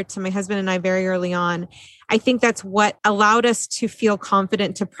clear to my husband and I very early on, I think that's what allowed us to feel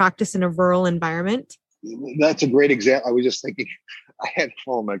confident to practice in a rural environment. That's a great example. I was just thinking,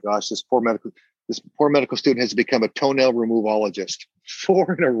 oh my gosh, this poor medical student has become a toenail removalologist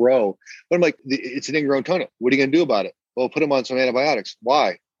 4 in a row. But I'm like, it's an ingrown toenail. What are you going to do about it? Well, put them on some antibiotics.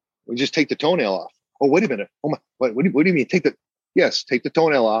 Why? We just take the toenail off. Oh, wait a minute. Oh my, what do you mean? Take the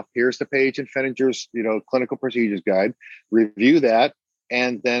toenail off. Here's the page in Fenninger's, clinical procedures guide. Review that,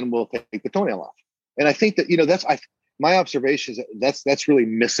 and then we'll take the toenail off. And I think that, my observation is that's really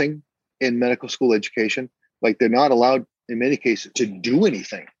missing in medical school education. Like, they're not allowed in many cases to do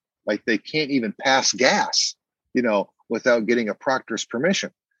anything. Like, they can't even pass gas, without getting a proctor's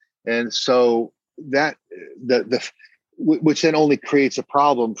permission. And so that which then only creates a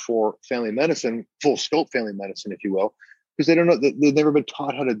problem for family medicine, full scope family medicine, if you will, because they don't know, they've never been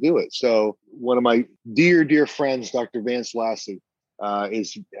taught how to do it. So one of my dear friends, Dr. Vance Lassie,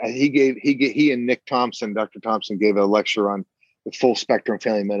 he and Nick Thompson, Dr. Thompson, gave a lecture on the full spectrum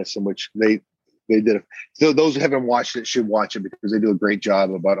family medicine, which they did. So those who haven't watched it should watch it, because they do a great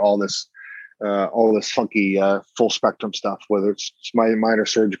job about all this funky full spectrum stuff, whether it's minor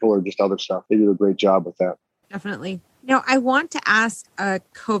surgical or just other stuff. They do a great job with that. Definitely. Now, I want to ask a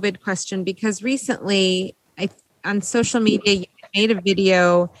COVID question, because recently on social media, you made a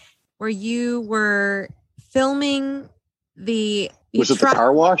video where you were filming was it the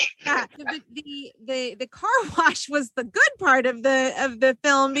car wash? Yeah, the car wash was the good part of the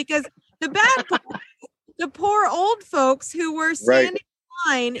film, because the bad part, the poor old folks who were standing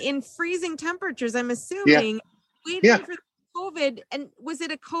in line in freezing temperatures, I'm assuming, waiting for COVID. And was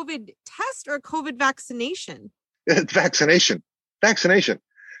it a COVID test or a COVID vaccination? Vaccination.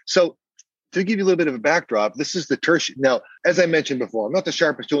 So to give you a little bit of a backdrop, this is the tertiary. Now, as I mentioned before, I'm not the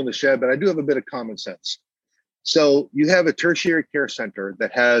sharpest tool in the shed, but I do have a bit of common sense. So you have a tertiary care center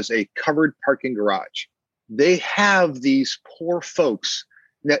that has a covered parking garage. they have these poor folks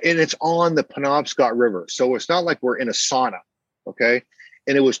now, and it's on the Penobscot River. So it's not like we're in a sauna. Okay.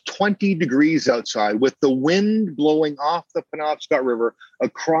 And it was 20 degrees outside with the wind blowing off the Penobscot River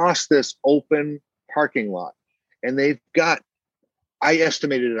across this open parking lot. And they've got, I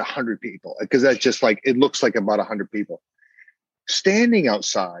estimated 100 people, because that's just like, it looks like about 100 people standing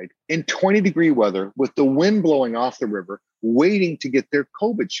outside in 20-degree weather with the wind blowing off the river, waiting to get their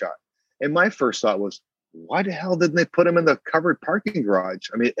COVID shot. And my first thought was, why the hell didn't they put them in the covered parking garage?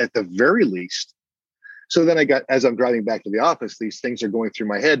 I mean, at the very least. So then as I'm driving back to the office, these things are going through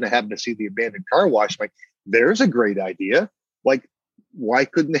my head, and I happen to see the abandoned car wash. I'm like, there's a great idea. Like, why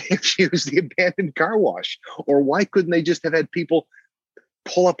couldn't they have used the abandoned car wash? Or why couldn't they just have had people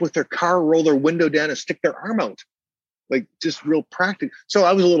pull up with their car, roll their window down, and stick their arm out? Like, just real practical. So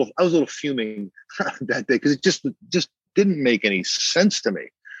I was a little fuming that day, because it just didn't make any sense to me.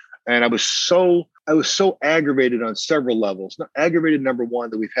 And I was so aggravated on several levels. Aggravated, number one,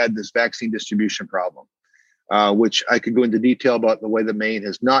 that we've had this vaccine distribution problem, which I could go into detail about the way that Maine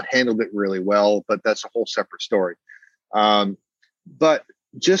has not handled it really well, but that's a whole separate story. But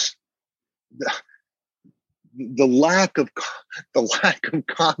just the lack of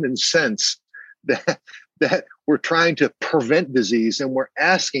common sense that we're trying to prevent disease, and we're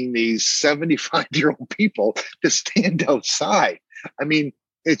asking these 75-year-old people to stand outside. I mean,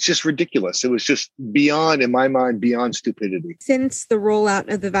 it's just ridiculous. It was just beyond, in my mind, beyond stupidity. Since the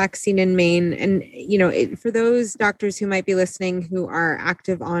rollout of the vaccine in Maine, and, for those doctors who might be listening who are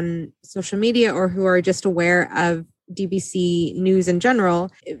active on social media or who are just aware of DBC news in general,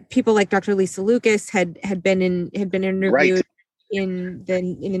 people like Dr. Lisa Lucas had been interviewed Right. in the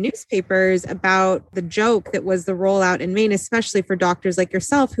newspapers about the joke that was the rollout in Maine, especially for doctors like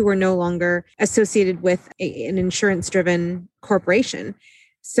yourself who were no longer associated with an insurance-driven corporation.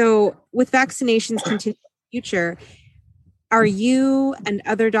 So with vaccinations continuing in the future, are you and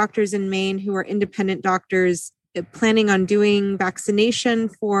other doctors in Maine who are independent doctors planning on doing vaccination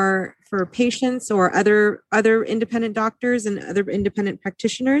for patients or other independent doctors and other independent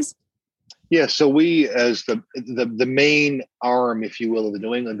practitioners? Yeah, so we, as the main arm, if you will, of the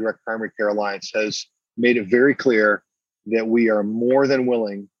New England Direct Primary Care Alliance, has made it very clear that we are more than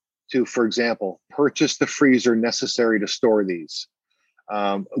willing to, for example, purchase the freezer necessary to store these.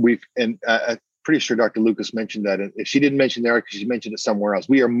 I'm pretty sure Dr. Lucas mentioned that. If she didn't mention that, because she mentioned it somewhere else,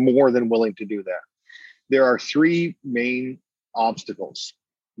 we are more than willing to do that. There are three main obstacles.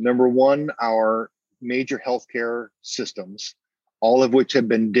 Number one, our major healthcare systems, all of which have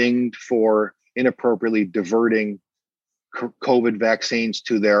been dinged for inappropriately diverting COVID vaccines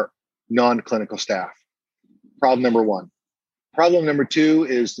to their non-clinical staff. Problem number one. Problem number two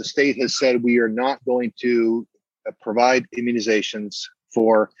is the state has said we are not going to provide immunizations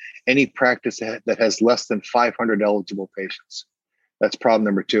for any practice that has less than 500 eligible patients. That's problem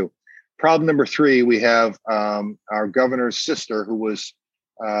number two. Problem number three, we have our governor's sister, who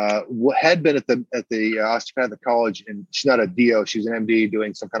had been at the osteopathic college, and she's not a DO, she's an MD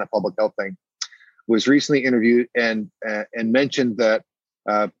doing some kind of public health thing, was recently interviewed and mentioned that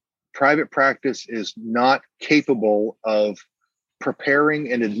private practice is not capable of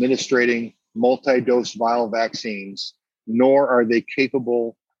preparing and administrating multi-dose vial vaccines, nor are they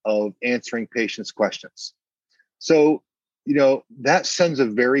capable of answering patients' questions. So, that sends a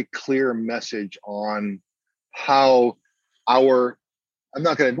very clear message on how I'm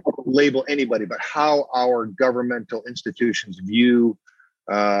not going to label anybody, but how our governmental institutions view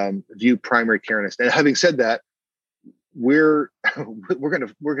primary care. And having said that, we're going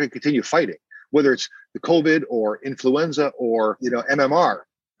to continue fighting, whether it's the COVID or influenza or MMR.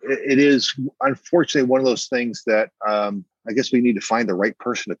 It is unfortunately one of those things that I guess we need to find the right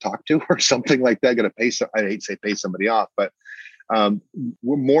person to talk to or something like that. Got to pay. I hate to say pay somebody off, but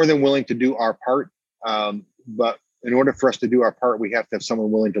we're more than willing to do our part. But in order for us to do our part, we have to have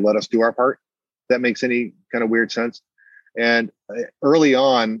someone willing to let us do our part. If that makes any kind of weird sense. And early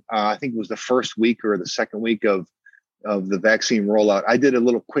on, I think it was the first week or the second week of the vaccine rollout, I did a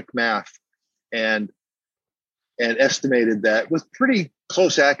little quick math and estimated that with pretty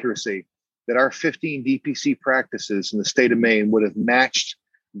close accuracy that our 15 DPC practices in the state of Maine would have matched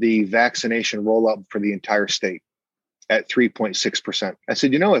the vaccination rollout for the entire state at 3.6%. I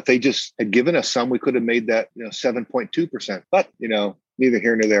said, if they just had given us some, we could have made that 7.2%. But neither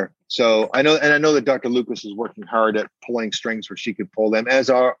here nor there. So I know that Dr. Lucas is working hard at pulling strings where she could pull them, as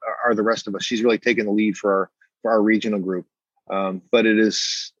are the rest of us. She's really taken the lead for our regional group. But it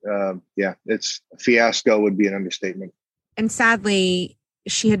is, it's a fiasco would be an understatement. And sadly,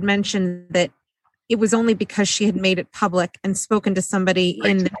 she had mentioned that, it was only because she had made it public and spoken to somebody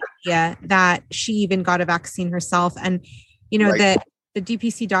in the media that she even got a vaccine herself. And, the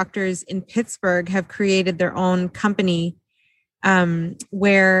DPC doctors in Pittsburgh have created their own company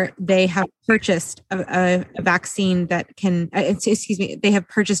where they have purchased a vaccine that can, they have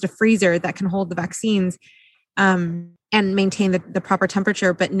purchased a freezer that can hold the vaccines and maintain the proper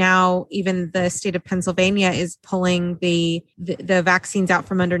temperature. But now even the state of Pennsylvania is pulling the vaccines out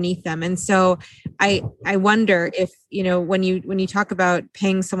from underneath them. And so I wonder if, when you talk about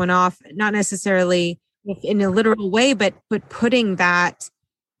paying someone off, not necessarily in a literal way, but putting that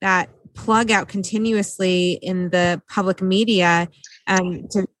plug out continuously in the public media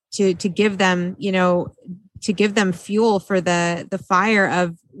to give them, to give them fuel for the fire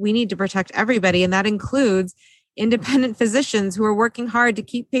of, we need to protect everybody. And that includes independent physicians who are working hard to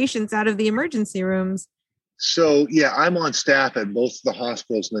keep patients out of the emergency rooms. So, yeah, I'm on staff at both the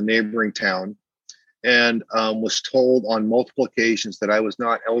hospitals in the neighboring town, and was told on multiple occasions that I was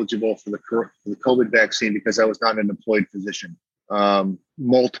not eligible for the COVID vaccine because I was not an employed physician.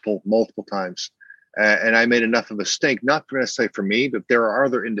 Multiple times. And I made enough of a stink, not necessarily for me, but there are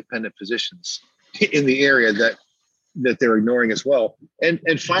other independent physicians in the area that they're ignoring as well. And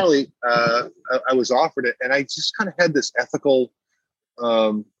finally, I was offered it, and I just kind of had this ethical, I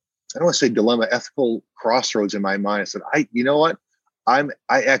don't want to say dilemma, ethical crossroads in my mind. I said, you know what? I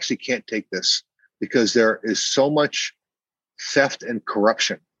actually can't take this because there is so much theft and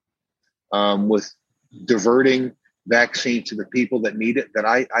corruption with diverting vaccine to the people that need it that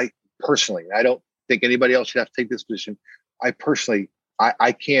I personally, I don't think anybody else should have to take this position. I personally,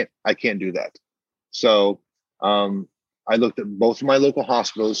 I can't do that. So I looked at both of my local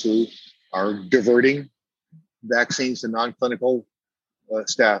hospitals who are diverting vaccines to non-clinical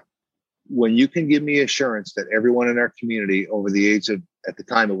staff. When you can give me assurance that everyone in our community over the age of, at the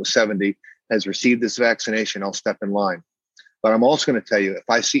time it was 70, has received this vaccination, I'll step in line. But I'm also going to tell you, if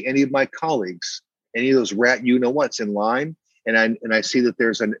I see any of my colleagues, any of those what's in line, and I see that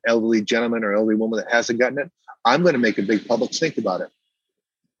there's an elderly gentleman or elderly woman that hasn't gotten it, I'm going to make a big public stink about it.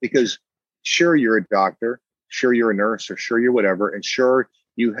 Because sure, you're a doctor, sure, you're a nurse, or sure, you're whatever, and sure,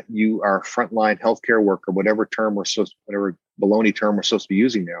 you are a frontline healthcare worker, whatever baloney term we're supposed to be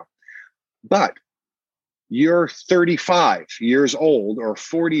using now. But you're 35 years old or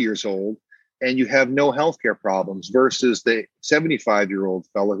 40 years old, and you have no healthcare problems versus the 75-year-old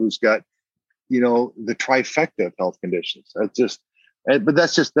fellow who's got, the trifecta of health conditions. But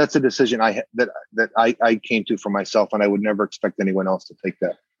that's a decision that I came to for myself, and I would never expect anyone else to take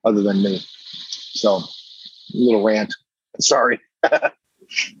that other than me. So, a little rant. Sorry.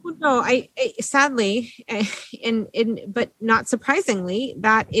 Well, no, I sadly, but not surprisingly,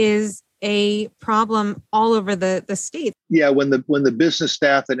 that is a problem all over the state. Yeah, when the business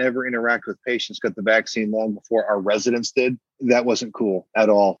staff that ever interact with patients got the vaccine long before our residents did, that wasn't cool at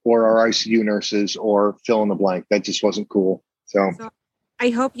all. Or our ICU nurses, or fill in the blank. That just wasn't cool. So I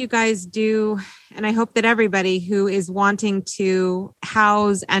hope you guys do, and I hope that everybody who is wanting to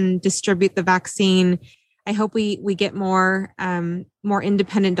house and distribute the vaccine, I hope we get more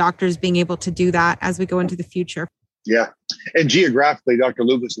independent doctors being able to do that as we go into the future. Yeah. And geographically, Dr.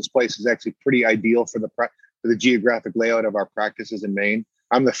 Lucas's place is actually pretty ideal for the geographic layout of our practices in Maine.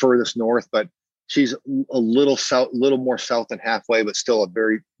 I'm the furthest north, but she's a little more south than halfway, but still a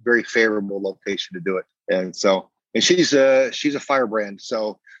very, very favorable location to do it. And she's a firebrand,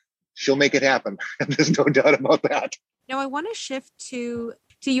 so she'll make it happen. There's no doubt about that. Now I want to shift to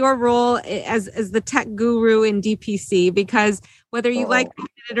your role as the tech guru in DPC, because whether you like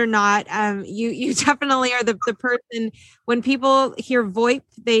it or not, you definitely are the person. When people hear VoIP,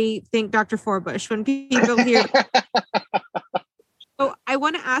 they think Dr. Forbush. When people hear, so I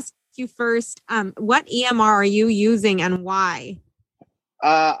want to ask you first, what EMR are you using and why?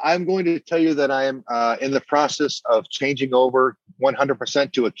 I'm going to tell you that I am in the process of changing over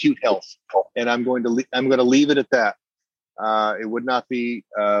 100% to Acute Health, and I'm going to leave it at that. It would not be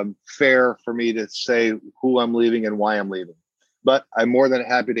fair for me to say who I'm leaving and why I'm leaving, but I'm more than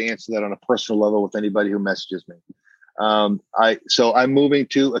happy to answer that on a personal level with anybody who messages me. So I'm moving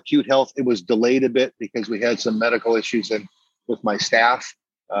to Acute Health. It was delayed a bit because we had some medical issues with my staff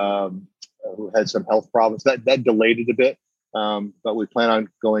who had some health problems. That delayed it a bit, but we plan on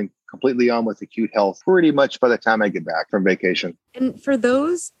going completely on with Acute Health pretty much by the time I get back from vacation. And for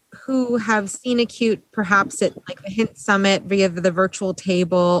those who have seen Acute perhaps at like the Hint Summit via the virtual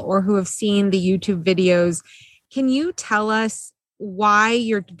table, or who have seen the YouTube videos, can you tell us why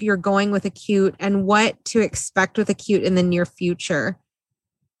you're going with Acute and what to expect with Acute in the near future?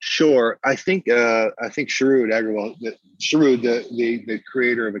 Sure. I think Sharud Agrawal, the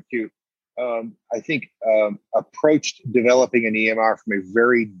creator of Acute, I think, approached developing an EMR from a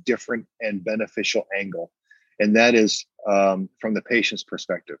very different and beneficial angle, and that is from the patient's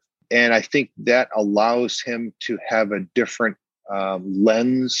perspective. And I think that allows him to have a different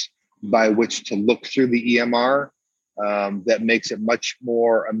lens by which to look through the EMR that makes it much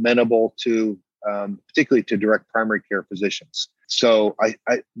more amenable to, particularly to direct primary care physicians. So I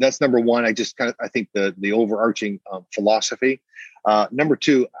that's number one. I think the overarching philosophy. Number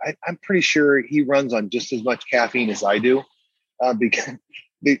two, I'm pretty sure he runs on just as much caffeine as I do,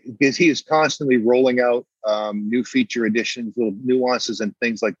 because he is constantly rolling out new feature additions, little nuances and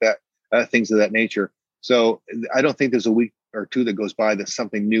things like that, things of that nature. So I don't think there's a week or two that goes by that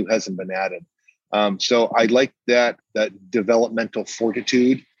something new hasn't been added. So I like that developmental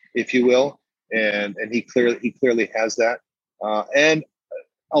fortitude, if you will, and he clearly has that. And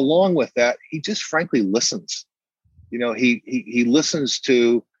along with that, he just frankly listens. He listens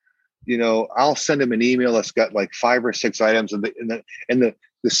to, I'll send him an email that's got like 5 or 6 items, and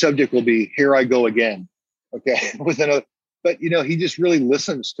the subject will be, "Here I go again." Okay, with another. But he just really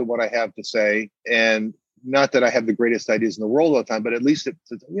listens to what I have to say, and not that I have the greatest ideas in the world all the time, but at least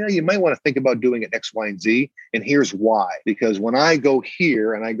you might want to think about doing it X, Y, and Z, and here's why. Because when I go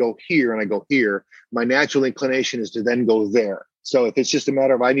here and I go here and I go here, my natural inclination is to then go there. So if it's just a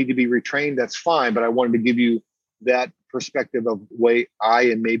matter of I need to be retrained, that's fine. But I wanted to give you that perspective of the way I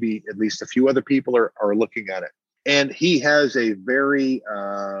and maybe at least a few other people are looking at it. And he has a very,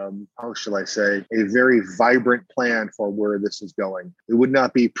 how shall I say, a very vibrant plan for where this is going. It would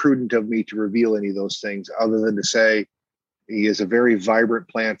not be prudent of me to reveal any of those things other than to say he has a very vibrant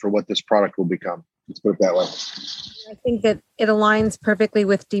plan for what this product will become. Let's put it that way. I think that it aligns perfectly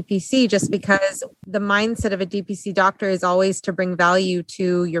with DPC, just because the mindset of a DPC doctor is always to bring value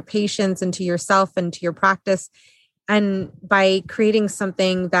to your patients and to yourself and to your practice. And by creating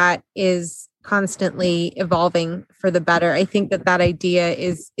something that is constantly evolving for the better, I think that idea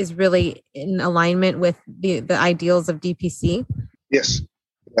is really in alignment with the ideals of DPC. Yes.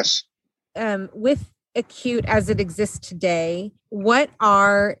 With Acute as it exists today, what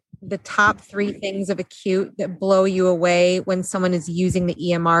are the top 3 things of Acute that blow you away when someone is using the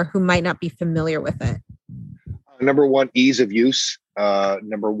EMR who might not be familiar with it? Number one, ease of use.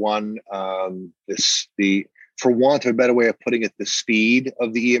 Number one, for want of a better way of putting it, the speed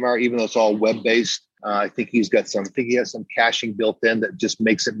of the EMR, even though it's all web-based. I think he has some caching built in that just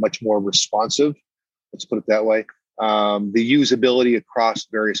makes it much more responsive. Let's put it that way. The usability across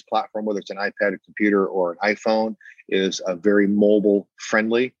various platforms, whether it's an iPad, a computer, or an iPhone, is very mobile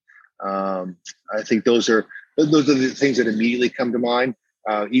friendly. I think those are the things that immediately come to mind.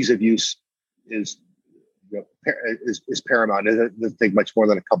 Ease of use is paramount. It doesn't take much more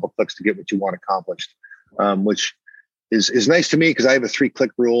than a couple clicks to get what you want accomplished, which is nice to me because I have a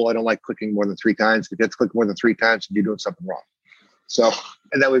 3-click rule. I don't like clicking more than 3 times. If you have to click more than 3 times, you're doing something wrong. So,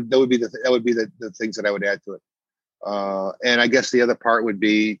 and that would be the things that I would add to it. And I guess the other part would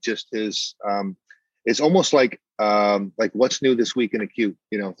be just his. It's almost like what's new this week in Acute.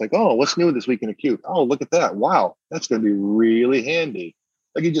 It's like, oh, what's new this week in Acute? Oh, look at that! Wow, that's going to be really handy.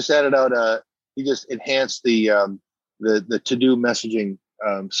 Like he just added out. He just enhanced the to-do messaging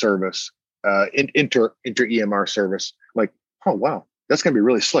service, inter EMR service. I'm like, oh wow, that's going to be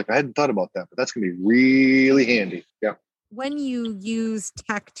really slick. I hadn't thought about that, but that's going to be really handy. Yeah. When you use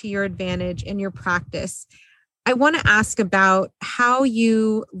tech to your advantage in your practice, I want to ask about how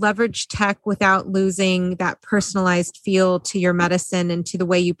you leverage tech without losing that personalized feel to your medicine and to the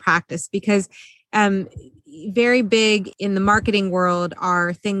way you practice, because very big in the marketing world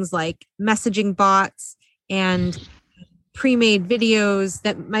are things like messaging bots and pre-made videos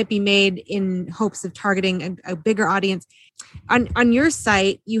that might be made in hopes of targeting a bigger audience. On your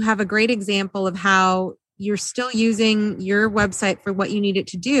site, you have a great example of how you're still using your website for what you need it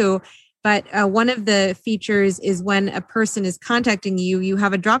to do. But one of the features is when a person is contacting you, you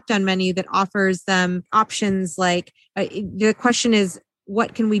have a drop-down menu that offers them options like, the question is,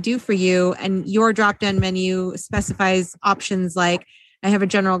 what can we do for you? And your drop-down menu specifies options like, I have a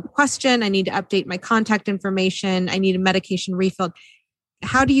general question, I need to update my contact information, I need a medication refill.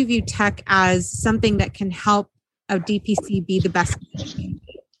 How do you view tech as something that can help a DPC be the best?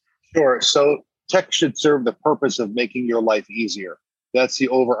 Sure. So tech should serve the purpose of making your life easier. That's the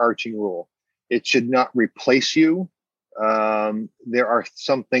overarching rule. It should not replace you. There are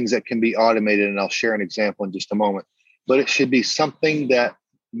some things that can be automated, and I'll share an example in just a moment. But it should be something that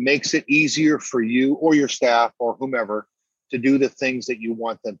makes it easier for you or your staff or whomever to do the things that you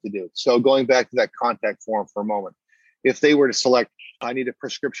want them to do. So going back to that contact form for a moment, if they were to select, I need a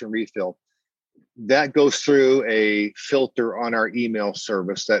prescription refill, that goes through a filter on our email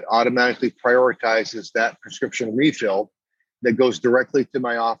service that automatically prioritizes that prescription refill that goes directly to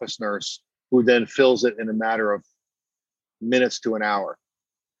my office nurse, who then fills it in a matter of minutes to an hour.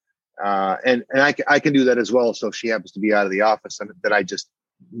 And I can do that as well. So if she happens to be out of the office, that I just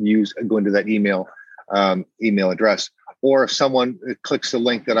go into that email address. Or if someone clicks the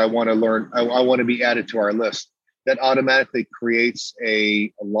link that I want to learn, I want to be added to our list, that automatically creates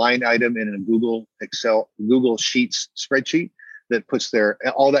a line item in a Google Sheets spreadsheet that puts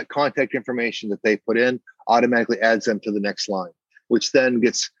all that contact information that they put in, automatically adds them to the next line, which then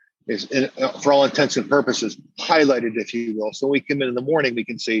is for all intents and purposes highlighted, if you will. So when we come in the morning, we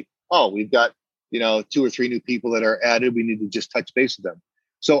can see, oh, we've got 2 or 3 new people that are added. We need to just touch base with them.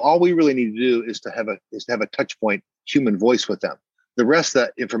 So all we really need to do is to have a touch point, human voice with them. The rest of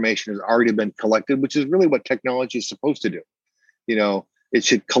that information has already been collected, which is really what technology is supposed to do. It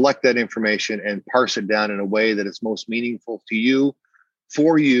should collect that information and parse it down in a way that is most meaningful to you,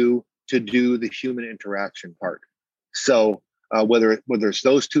 for you to do the human interaction part. So whether it's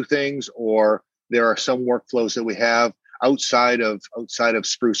those two things, or there are some workflows that we have outside of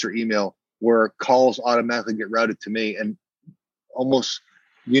Spruce or email, where calls automatically get routed to me, and almost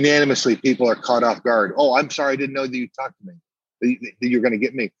unanimously people are caught off guard. Oh, I'm sorry, I didn't know that you talked to me, that you're going to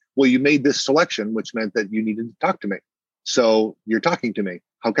get me. Well, you made this selection, which meant that you needed to talk to me. So you're talking to me.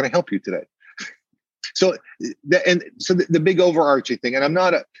 How can I help you today? So the big overarching thing, and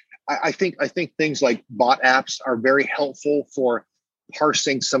I think things like bot apps are very helpful for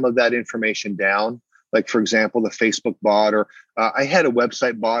parsing some of that information down. Like, for example, the Facebook bot, or I had a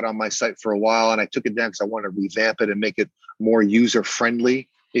website bot on my site for a while, and I took it down because I want to revamp it and make it more user-friendly,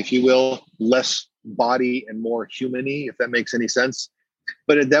 if you will, less body and more human-y, if that makes any sense.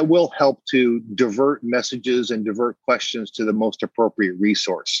 But that will help to divert messages and divert questions to the most appropriate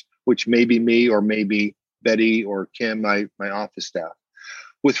resource, which may be me, or maybe Betty or Kim, my office staff.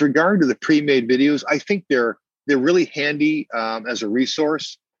 With regard to the pre-made videos, I think they're really handy as a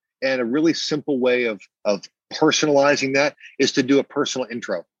resource. And a really simple way of personalizing that is to do a personal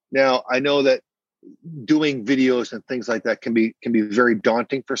intro. Now, I know that doing videos and things like that can be very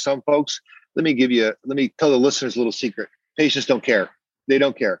daunting for some folks. Let me tell the listeners a little secret. Patients don't care. They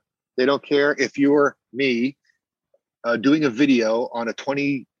don't care. They don't care if you're me doing a video on a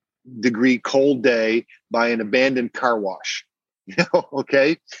 20-degree cold day by an abandoned car wash.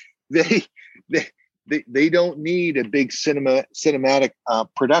 Okay? They don't need a big cinematic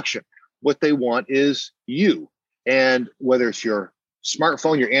production. What they want is you. And whether it's your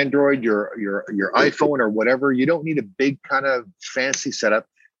smartphone, your Android, your iPhone, or whatever, you don't need a big kind of fancy setup.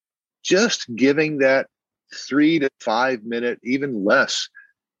 Just giving that 3 to 5 minute, even less,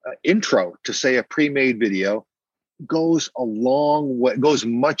 intro to, say, a pre-made video goes a long way, goes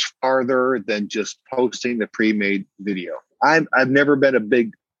much farther than just posting the pre-made video. I've never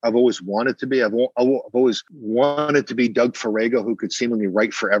been I've always wanted to be. I've always wanted to be Doug Farrago, who could seemingly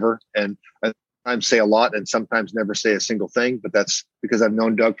write forever and sometimes say a lot and sometimes never say a single thing. But that's because I've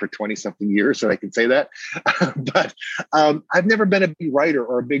known Doug for 20-something years, so I can say that. But I've never been a big writer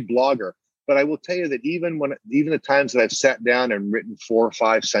or a big blogger. But I will tell you that even the times that I've sat down and written 4 or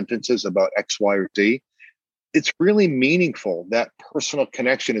 5 sentences about X, Y, or Z, it's really meaningful. That personal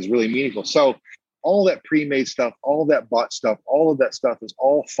connection is really meaningful. So all that pre-made stuff, all that bot stuff, all of that stuff is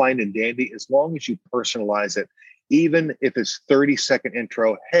all fine and dandy as long as you personalize it. Even if it's 30-second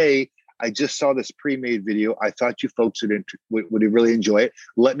intro, hey, I just saw this pre-made video. I thought you folks would really enjoy it.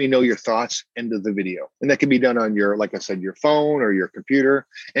 Let me know your thoughts. End of the video. And that can be done on your, like I said, your phone or your computer.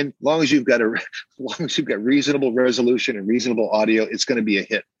 And as long as you've got reasonable resolution and reasonable audio, it's going to be a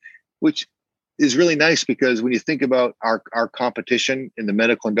hit, which is really nice, because when you think about our competition in the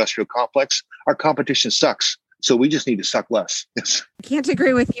medical industrial complex, our competition sucks. So we just need to suck less. Can't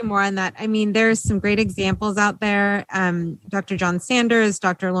agree with you more on that. I mean, there's some great examples out there. Dr. John Sanders,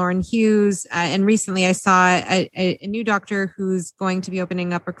 Dr. Lauren Hughes, and recently I saw a new doctor who's going to be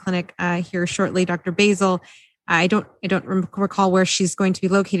opening up her clinic here shortly, Dr. Basil. I don't recall where she's going to be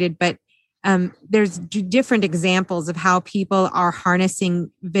located, but there's different examples of how people are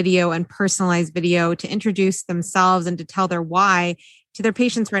harnessing video and personalized video to introduce themselves and to tell their why to their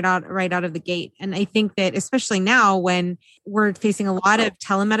patients right out of the gate. And I think that especially now when we're facing a lot of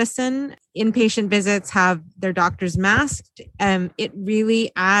telemedicine, inpatient visits have their doctors masked, it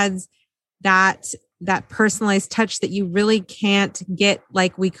really adds that personalized touch that you really can't get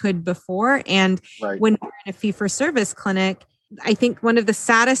like we could before. And right. When we're in a fee-for-service clinic, I think one of the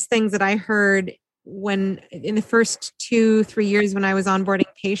saddest things that I heard when in the first 2-3 years when I was onboarding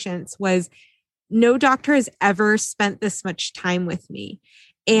patients was, no doctor has ever spent this much time with me.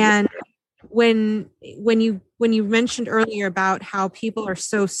 And when you mentioned earlier about how people are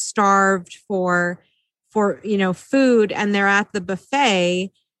so starved for food, and they're at the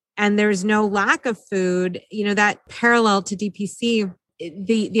buffet and there's no lack of food, that parallel to DPC,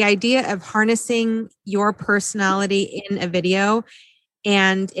 the idea of harnessing your personality in a video,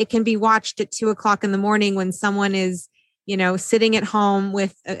 and it can be watched at 2:00 in the morning when someone is, sitting at home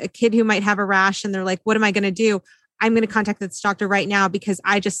with a kid who might have a rash, and they're like, what am I going to do? I'm going to contact this doctor right now because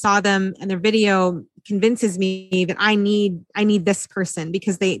I just saw them and their video convinces me that I need this person,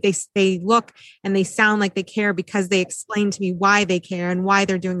 because they look and they sound like they care, because they explain to me why they care and why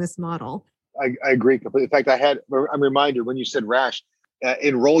they're doing this model. I agree completely. In fact, I'm reminded when you said rash,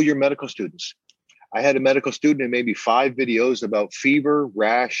 enroll your medical students. I had a medical student and maybe 5 videos about fever,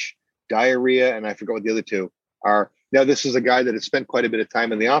 rash, diarrhea, and I forgot what the other 2 are. Now, this is a guy that had spent quite a bit of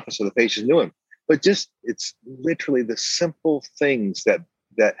time in the office, so the patients knew him. But it's literally the simple things that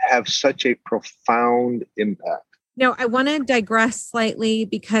have such a profound impact. Now, I want to digress slightly,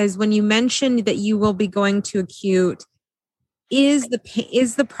 because when you mentioned that you will be going to acute, is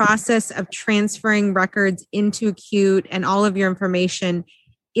the process of transferring records into acute and all of your information,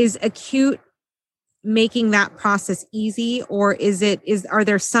 is acute making that process easy, or are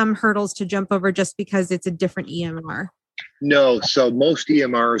there some hurdles to jump over just because it's a different EMR? No. So most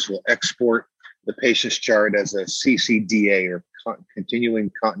EMRs will export the patient's chart as a CCDA, or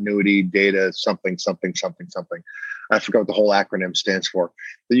continuing continuity data, something. I forgot what the whole acronym stands for.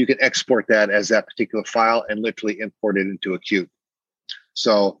 But you can export that as that particular file and literally import it into acute.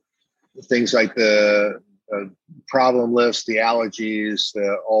 So things like the problem list, the allergies,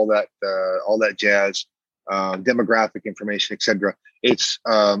 all that jazz, demographic information, etc. It's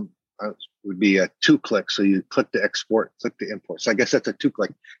would be a 2-click. So you click to export, click to import. So I guess that's a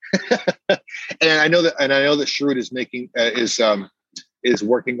 2-click. And I know that Shrewd is is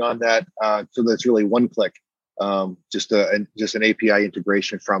working on that. So that's really 1-click. Just an API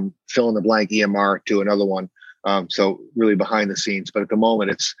integration from fill in the blank EMR to another one. So really behind the scenes, but at the moment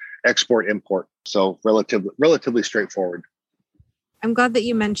it's export, import. So relatively straightforward. I'm glad that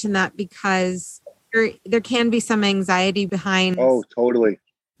you mentioned that, because there can be some anxiety behind. Oh, totally.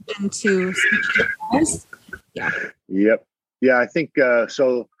 Into yeah. Yep. Yeah, I think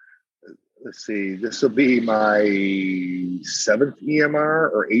so. Let's see. This will be my 7th EMR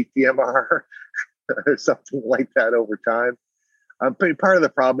or 8th EMR or something like that over time. Part of the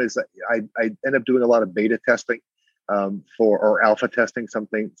problem is that I end up doing a lot of beta testing or alpha testing,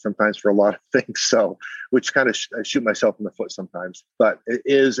 sometimes for a lot of things. So, which kind of shoot myself in the foot sometimes. But it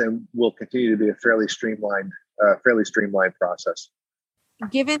is and will continue to be a fairly streamlined process.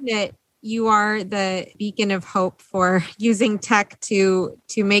 Given that you are the beacon of hope for using tech to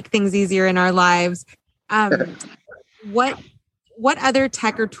make things easier in our lives, what other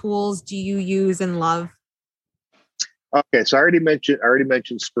tech or tools do you use and love? Okay, so I already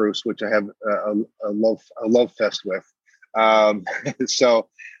mentioned Spruce, which I have a love fest with. So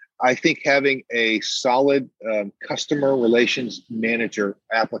I think having a solid customer relations manager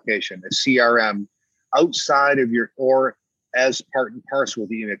application, a CRM, outside of or as part and parcel with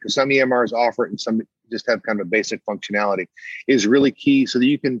the unit, because some EMRs offer it and some just have kind of a basic functionality, is really key, so that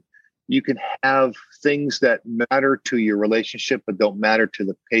you can have things that matter to your relationship but don't matter to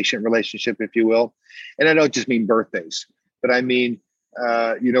the patient relationship, if you will. And I don't just mean birthdays, but I mean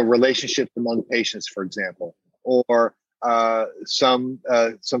relationships among patients, for example, or some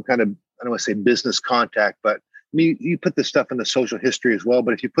kind of, I don't want to say business contact, but you put this stuff in the social history as well.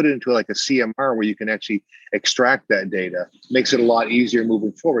 But if you put it into like a CMR where you can actually extract that data, it makes it a lot easier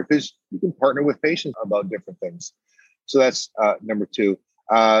moving forward, because you can partner with patients about different things. So that's number 2.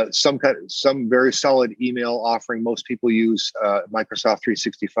 Some very solid email offering. Most people use Microsoft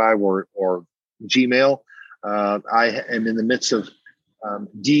 365 or Gmail. I am in the midst of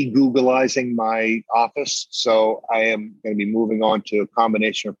de-Googleizing my office, so I am going to be moving on to a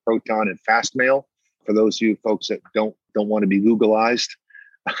combination of Proton and Fastmail. For those of you folks that don't want to be Googleized,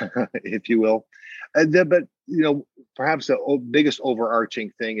 if you will. But perhaps the biggest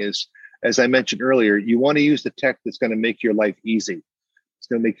overarching thing is, as I mentioned earlier, you want to use the tech that's going to make your life easy. It's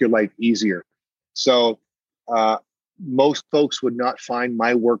going to make your life easier. So most folks would not find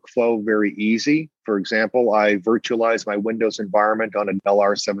my workflow very easy. For example, I virtualize my Windows environment on a Dell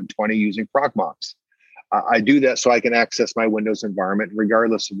R720 using Progmox. I do that so I can access my Windows environment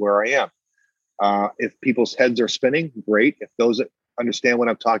regardless of where I am. If people's heads are spinning, great. If those that understand what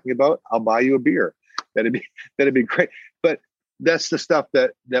I'm talking about, I'll buy you a beer. That'd be great. But that's the stuff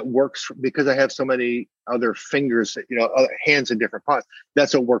that works, because I have so many other fingers, other hands in different pots.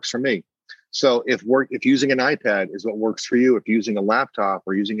 That's what works for me. So if using an iPad is what works for you, if using a laptop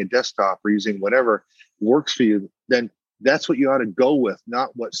or using a desktop or using whatever works for you, then that's what you ought to go with, not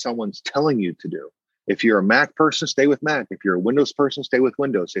what someone's telling you to do. If you're a Mac person, stay with Mac. If you're a Windows person, stay with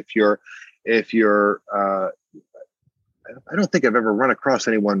Windows. If you're I don't think I've ever run across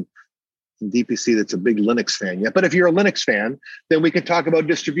anyone in DPC that's a big Linux fan yet. But if you're a Linux fan, then we can talk about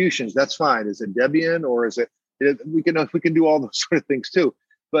distributions. That's fine. Is it Debian or is it? We can do all those sort of things too.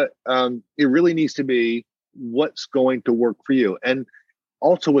 But it really needs to be what's going to work for you, and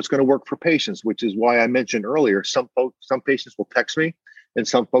also what's going to work for patients. Which is why I mentioned earlier, some patients will text me, and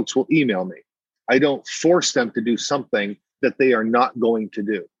some folks will email me. I don't force them to do something that they are not going to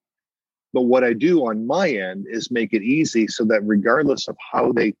do. But what I do on my end is make it easy so that regardless of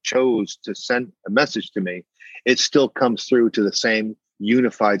how they chose to send a message to me, it still comes through to the same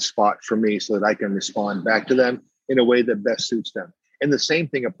unified spot for me so that I can respond back to them in a way that best suits them. And the same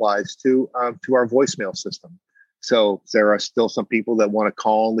thing applies to our voicemail system. So there are still some people that want to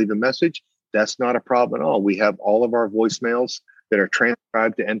call and leave a message. That's not a problem at all. We have all of our voicemails that are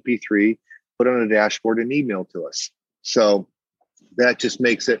transcribed to MP3, put on a dashboard and emailed to us. So that just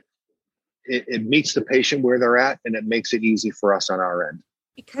makes it meets the patient where they're at, and it makes it easy for us on our end.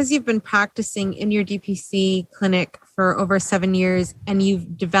 Because you've been practicing in your DPC clinic for over 7 years and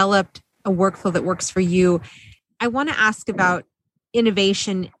you've developed a workflow that works for you, I want to ask about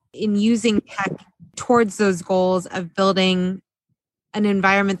innovation in using tech towards those goals of building an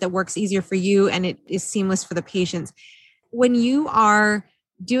environment that works easier for you and it is seamless for the patients. When you are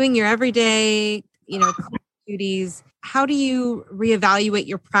doing your everyday, duties, how do you reevaluate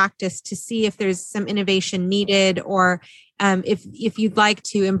your practice to see if there's some innovation needed, or if you'd like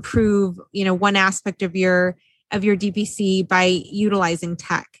to improve, one aspect of your DPC by utilizing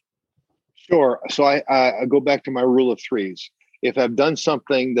tech? Sure. So I go back to my rule of threes. If I've done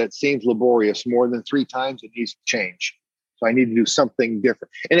something that seems laborious more than 3 times, it needs to change. So I need to do something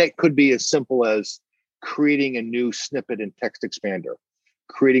different. And it could be as simple as creating a new snippet in Text Expander,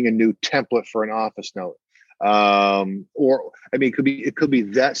 creating a new template for an office note. It could be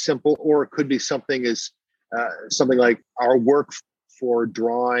that simple, or it could be something like our work for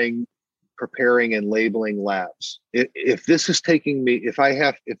drawing, preparing, and labeling labs. If this is taking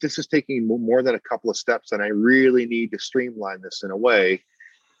more than a couple of steps, then I really need to streamline this in a way,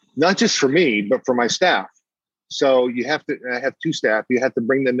 not just for me, but for my staff. So I have 2 staff. You have to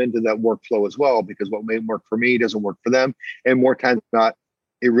bring them into that workflow as well, because what may work for me doesn't work for them. And more times than not,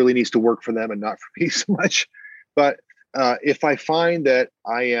 it really needs to work for them and not for me so much. But if I find that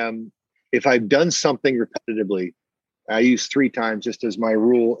if I've done something repetitively, I use 3 times just as my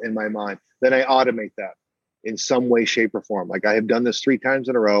rule in my mind, then I automate that in some way, shape, or form. Like I have done this 3 times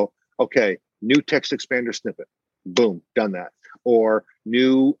in a row. Okay, new Text Expander snippet. Boom, done that. Or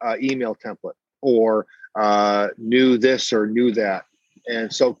new email template, or new this or new that.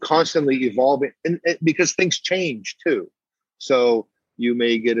 And so constantly evolving, and because things change too. So you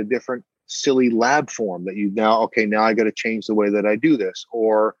may get a different silly lab form that now I got to change the way that I do this,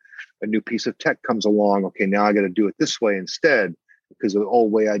 or a new piece of tech comes along. Okay, now I got to do it this way instead, because the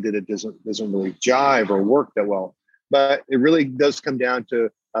old way I did it doesn't really jive or work that well. But it really does come down to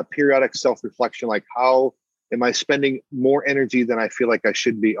a periodic self-reflection, like how am I spending more energy than I feel like I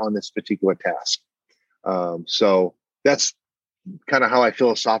should be on this particular task? So that's kind of how I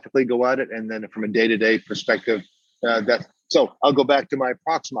philosophically go at it. And then from a day-to-day perspective, so I'll go back to my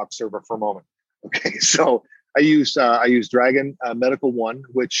Proxmox server for a moment. Okay, so I use Dragon Medical One,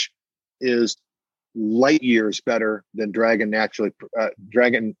 which is light years better than Dragon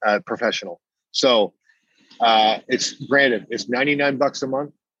Professional. So it's $99 a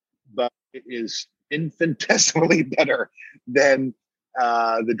month, but it is infinitesimally better than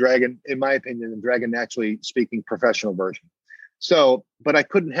the Dragon, in my opinion, the Dragon Naturally Speaking Professional version. So, but I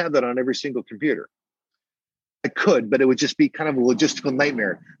couldn't have that on every single computer. I could, but it would just be kind of a logistical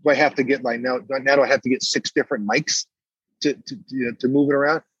nightmare. Do I have to get now do I have to get 6 different mics to move it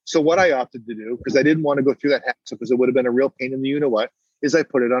around? So what I opted to do, because I didn't want to go through that hassle, because it would have been a real pain in the you-know-what, is I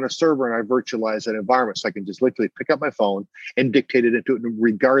put it on a server and I virtualize that environment, so I can just literally pick up my phone and dictate it into it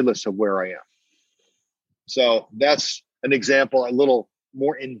regardless of where I am. So that's an example, a little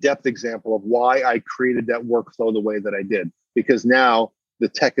more in-depth example of why I created that workflow the way that I did, because now the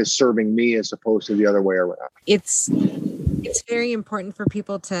tech is serving me as opposed to the other way around. It's very important for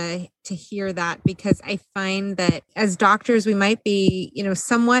people to hear that, because I find that as doctors, we might be,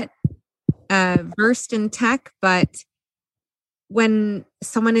 somewhat versed in tech, but when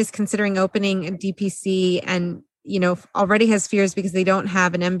someone is considering opening a DPC and, already has fears because they don't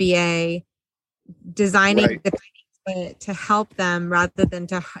have an MBA, designing right. the to help them rather than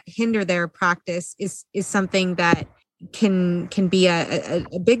to hinder their practice is something that can be a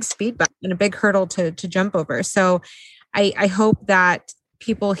big speed bump and a big hurdle to jump over. So I hope that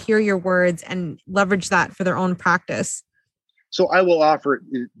people hear your words and leverage that for their own practice. So I will offer,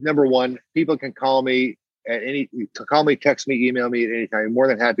 number one, people can call me at text me, email me at any time. I'm more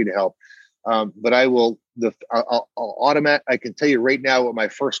than happy to help. But I'll automate. I can tell you right now what my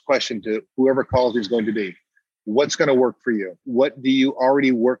first question to whoever calls is going to be. What's going to work for you? What do you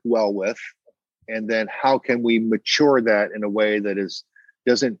already work well with? And then how can we mature that in a way that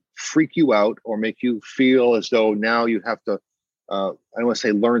doesn't freak you out or make you feel as though now you have to, I don't want to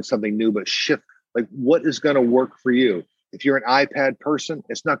say learn something new, but shift. Like, what is going to work for you? If you're an iPad person,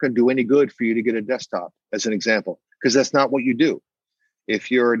 it's not going to do any good for you to get a desktop, as an example, because that's not what you do.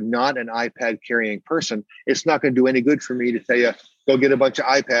 If you're not an iPad carrying person, it's not going to do any good for me to tell you, go get a bunch of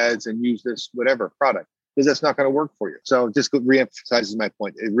iPads and use this whatever product, because that's not going to work for you. So just reemphasizes my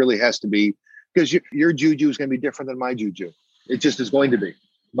point. It really has to be, because your juju is going to be different than my juju. It just is going to be.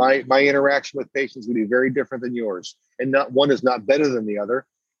 My interaction with patients will be very different than yours. And not one is not better than the other.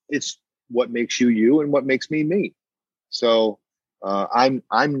 It's what makes you you and what makes me me. So I'm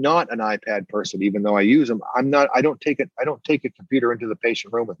not an iPad person, even though I use them. I don't take a computer into the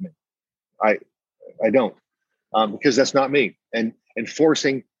patient room with me. I don't, because that's not me. And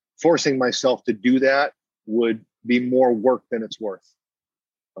forcing myself to do that would be more work than it's worth.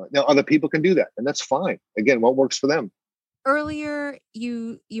 Now other people can do that, and that's fine. Again, what works for them. Earlier,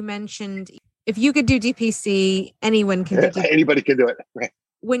 you mentioned if you could do DPC, anyone can do DPC. Anybody can do it. Right.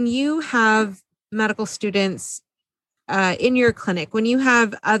 When you have medical students in your clinic, when you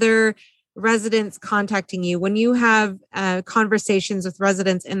have other residents contacting you, when you have conversations with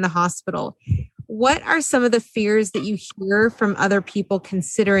residents in the hospital, what are some of the fears that you hear from other people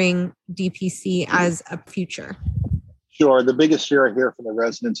considering DPC as a future? Sure. The biggest fear I hear from the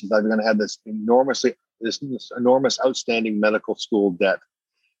residents is I'm going to have this enormous outstanding medical school debt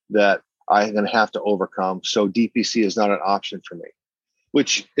that I'm going to have to overcome. So DPC is not an option for me,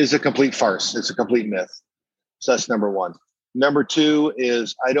 which is a complete farce. It's a complete myth. So that's number one. Number two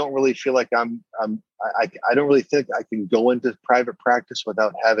is I don't really feel like I don't really think I can go into private practice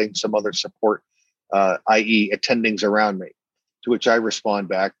without having some other support, i.e. attendings around me, to which I respond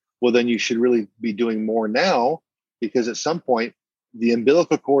back, well, then you should really be doing more now, because at some point the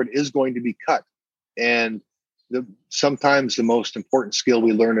umbilical cord is going to be cut. And sometimes the most important skill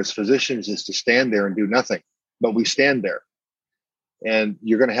we learn as physicians is to stand there and do nothing, but we stand there. And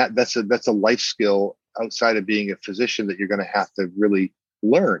you're going to have, that's a life skill outside of being a physician that you're going to have to really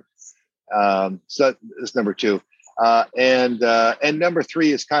learn. So that's number two. And number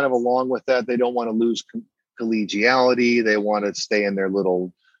three is kind of along with that. They don't want to lose collegiality. They want to stay in their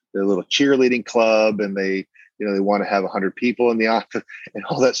little cheerleading club, and they want to have 100 people in the office and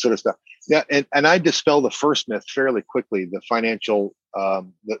all that sort of stuff. Yeah. And I dispel the first myth fairly quickly, the financial,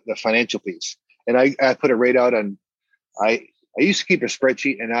 the financial piece. And I put it right out on, I used to keep a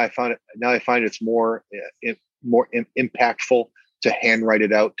spreadsheet, and now I find it's more impactful to handwrite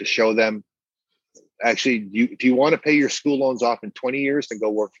it out, to show them, actually, do you want to pay your school loans off in 20 years, then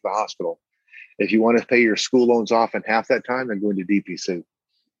go work for the hospital. If you want to pay your school loans off in half that time, then go into DPC.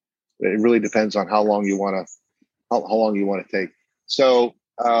 It really depends on how long you want to take. So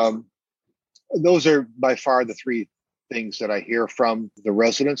those are by far the three things that I hear from the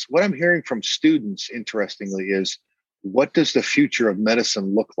residents. What I'm hearing from students, interestingly, is, what does the future of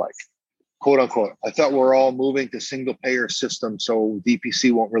medicine look like? Quote unquote. I thought we're all moving to single payer system, so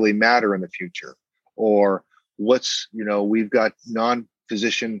DPC won't really matter in the future. Or we've got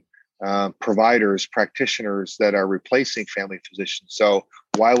non-physician providers, practitioners that are replacing family physicians. So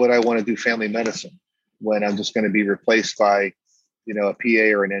why would I want to do family medicine when I'm just going to be replaced by, a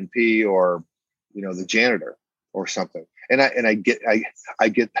PA or an NP or, the janitor or something? And I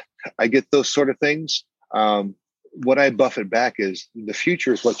get those sort of things. What I buff it back is the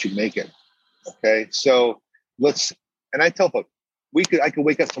future is what you make it. Okay. So and I tell folks, I could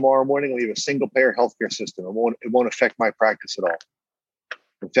wake up tomorrow morning and we have a single payer healthcare system. It won't affect my practice at all.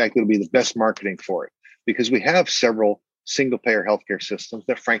 In fact, it'll be the best marketing for it, because we have several single payer healthcare systems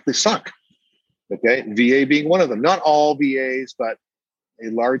that frankly suck. Okay. VA being one of them, not all VAs, but a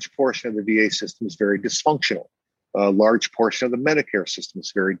large portion of the VA system is very dysfunctional. A large portion of the Medicare system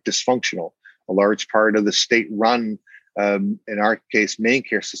is very dysfunctional. A large part of the state-run, in our case, main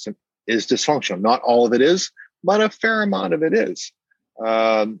care system is dysfunctional. Not all of it is, but a fair amount of it is.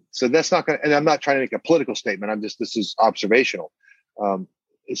 So that's not going to, and I'm not trying to make a political statement. This is observational.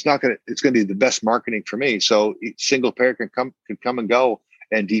 It's going to be the best marketing for me. So single payer can come and go,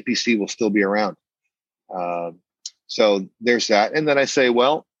 and DPC will still be around. So there's that. And then I say,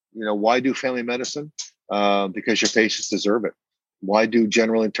 well, why do family medicine? Because your patients deserve it. Why do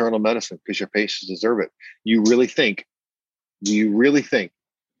general internal medicine? Because your patients deserve it. Do you really think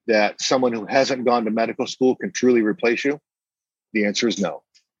that someone who hasn't gone to medical school can truly replace you? The answer is no,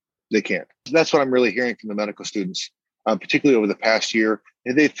 they can't. That's what I'm really hearing from the medical students, particularly over the past year.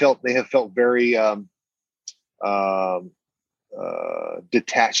 They have felt very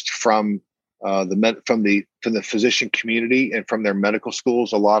detached from the physician community and from their medical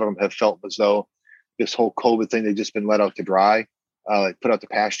schools. A lot of them have felt as though this whole COVID thing, they've just been let out to dry, put out to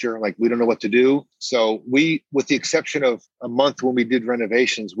pasture. Like, we don't know what to do. So we, with the exception of a month when we did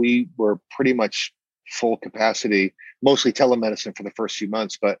renovations, we were pretty much full capacity, mostly telemedicine for the first few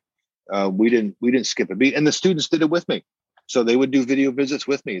months, but we didn't skip a beat. And the students did it with me. So they would do video visits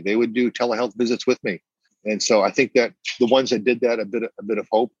with me. They would do telehealth visits with me. And so I think that the ones that did that, a bit of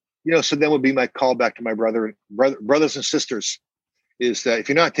hope, so then would be my call back to my brothers and sisters, is that if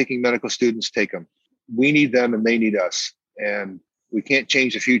you're not taking medical students, take them. We need them and they need us. And we can't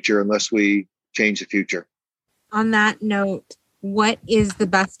change the future unless we change the future. On that note, what is the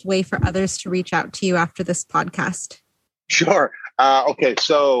best way for others to reach out to you after this podcast? Sure. Okay.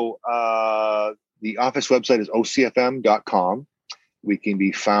 So the office website is ocfm.com. We can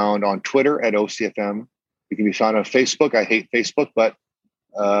be found on Twitter at OCFM. We can be found on Facebook. I hate Facebook, but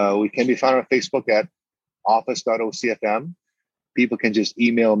we can be found on Facebook at office.ocfm. People can just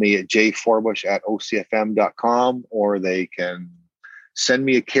email me at jforbush@ocfm.com, or they can send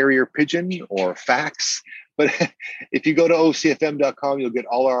me a carrier pigeon or fax. But if you go to ocfm.com, you'll get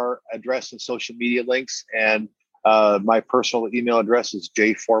all our address and social media links. And my personal email address is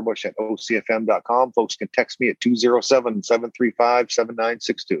jforbush@ocfm.com. Folks can text me at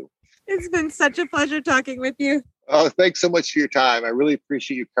 207-735-7962. It's been such a pleasure talking with you. Oh, thanks so much for your time. I really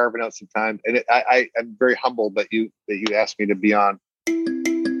appreciate you carving out some time. And I'm very humbled that you asked me to be on.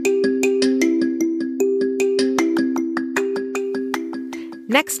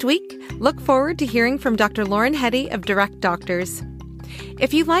 Next week, look forward to hearing from Dr. Lauren Hetty of Direct Doctors.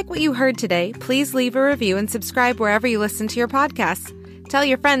 If you like what you heard today, please leave a review and subscribe wherever you listen to your podcasts. Tell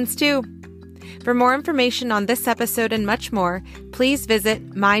your friends too. For more information on this episode and much more, please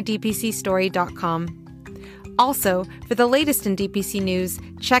visit mydpcstory.com. Also, for the latest in DPC news,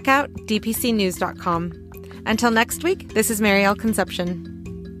 check out dpcnews.com. Until next week, this is Marielle Concepcion.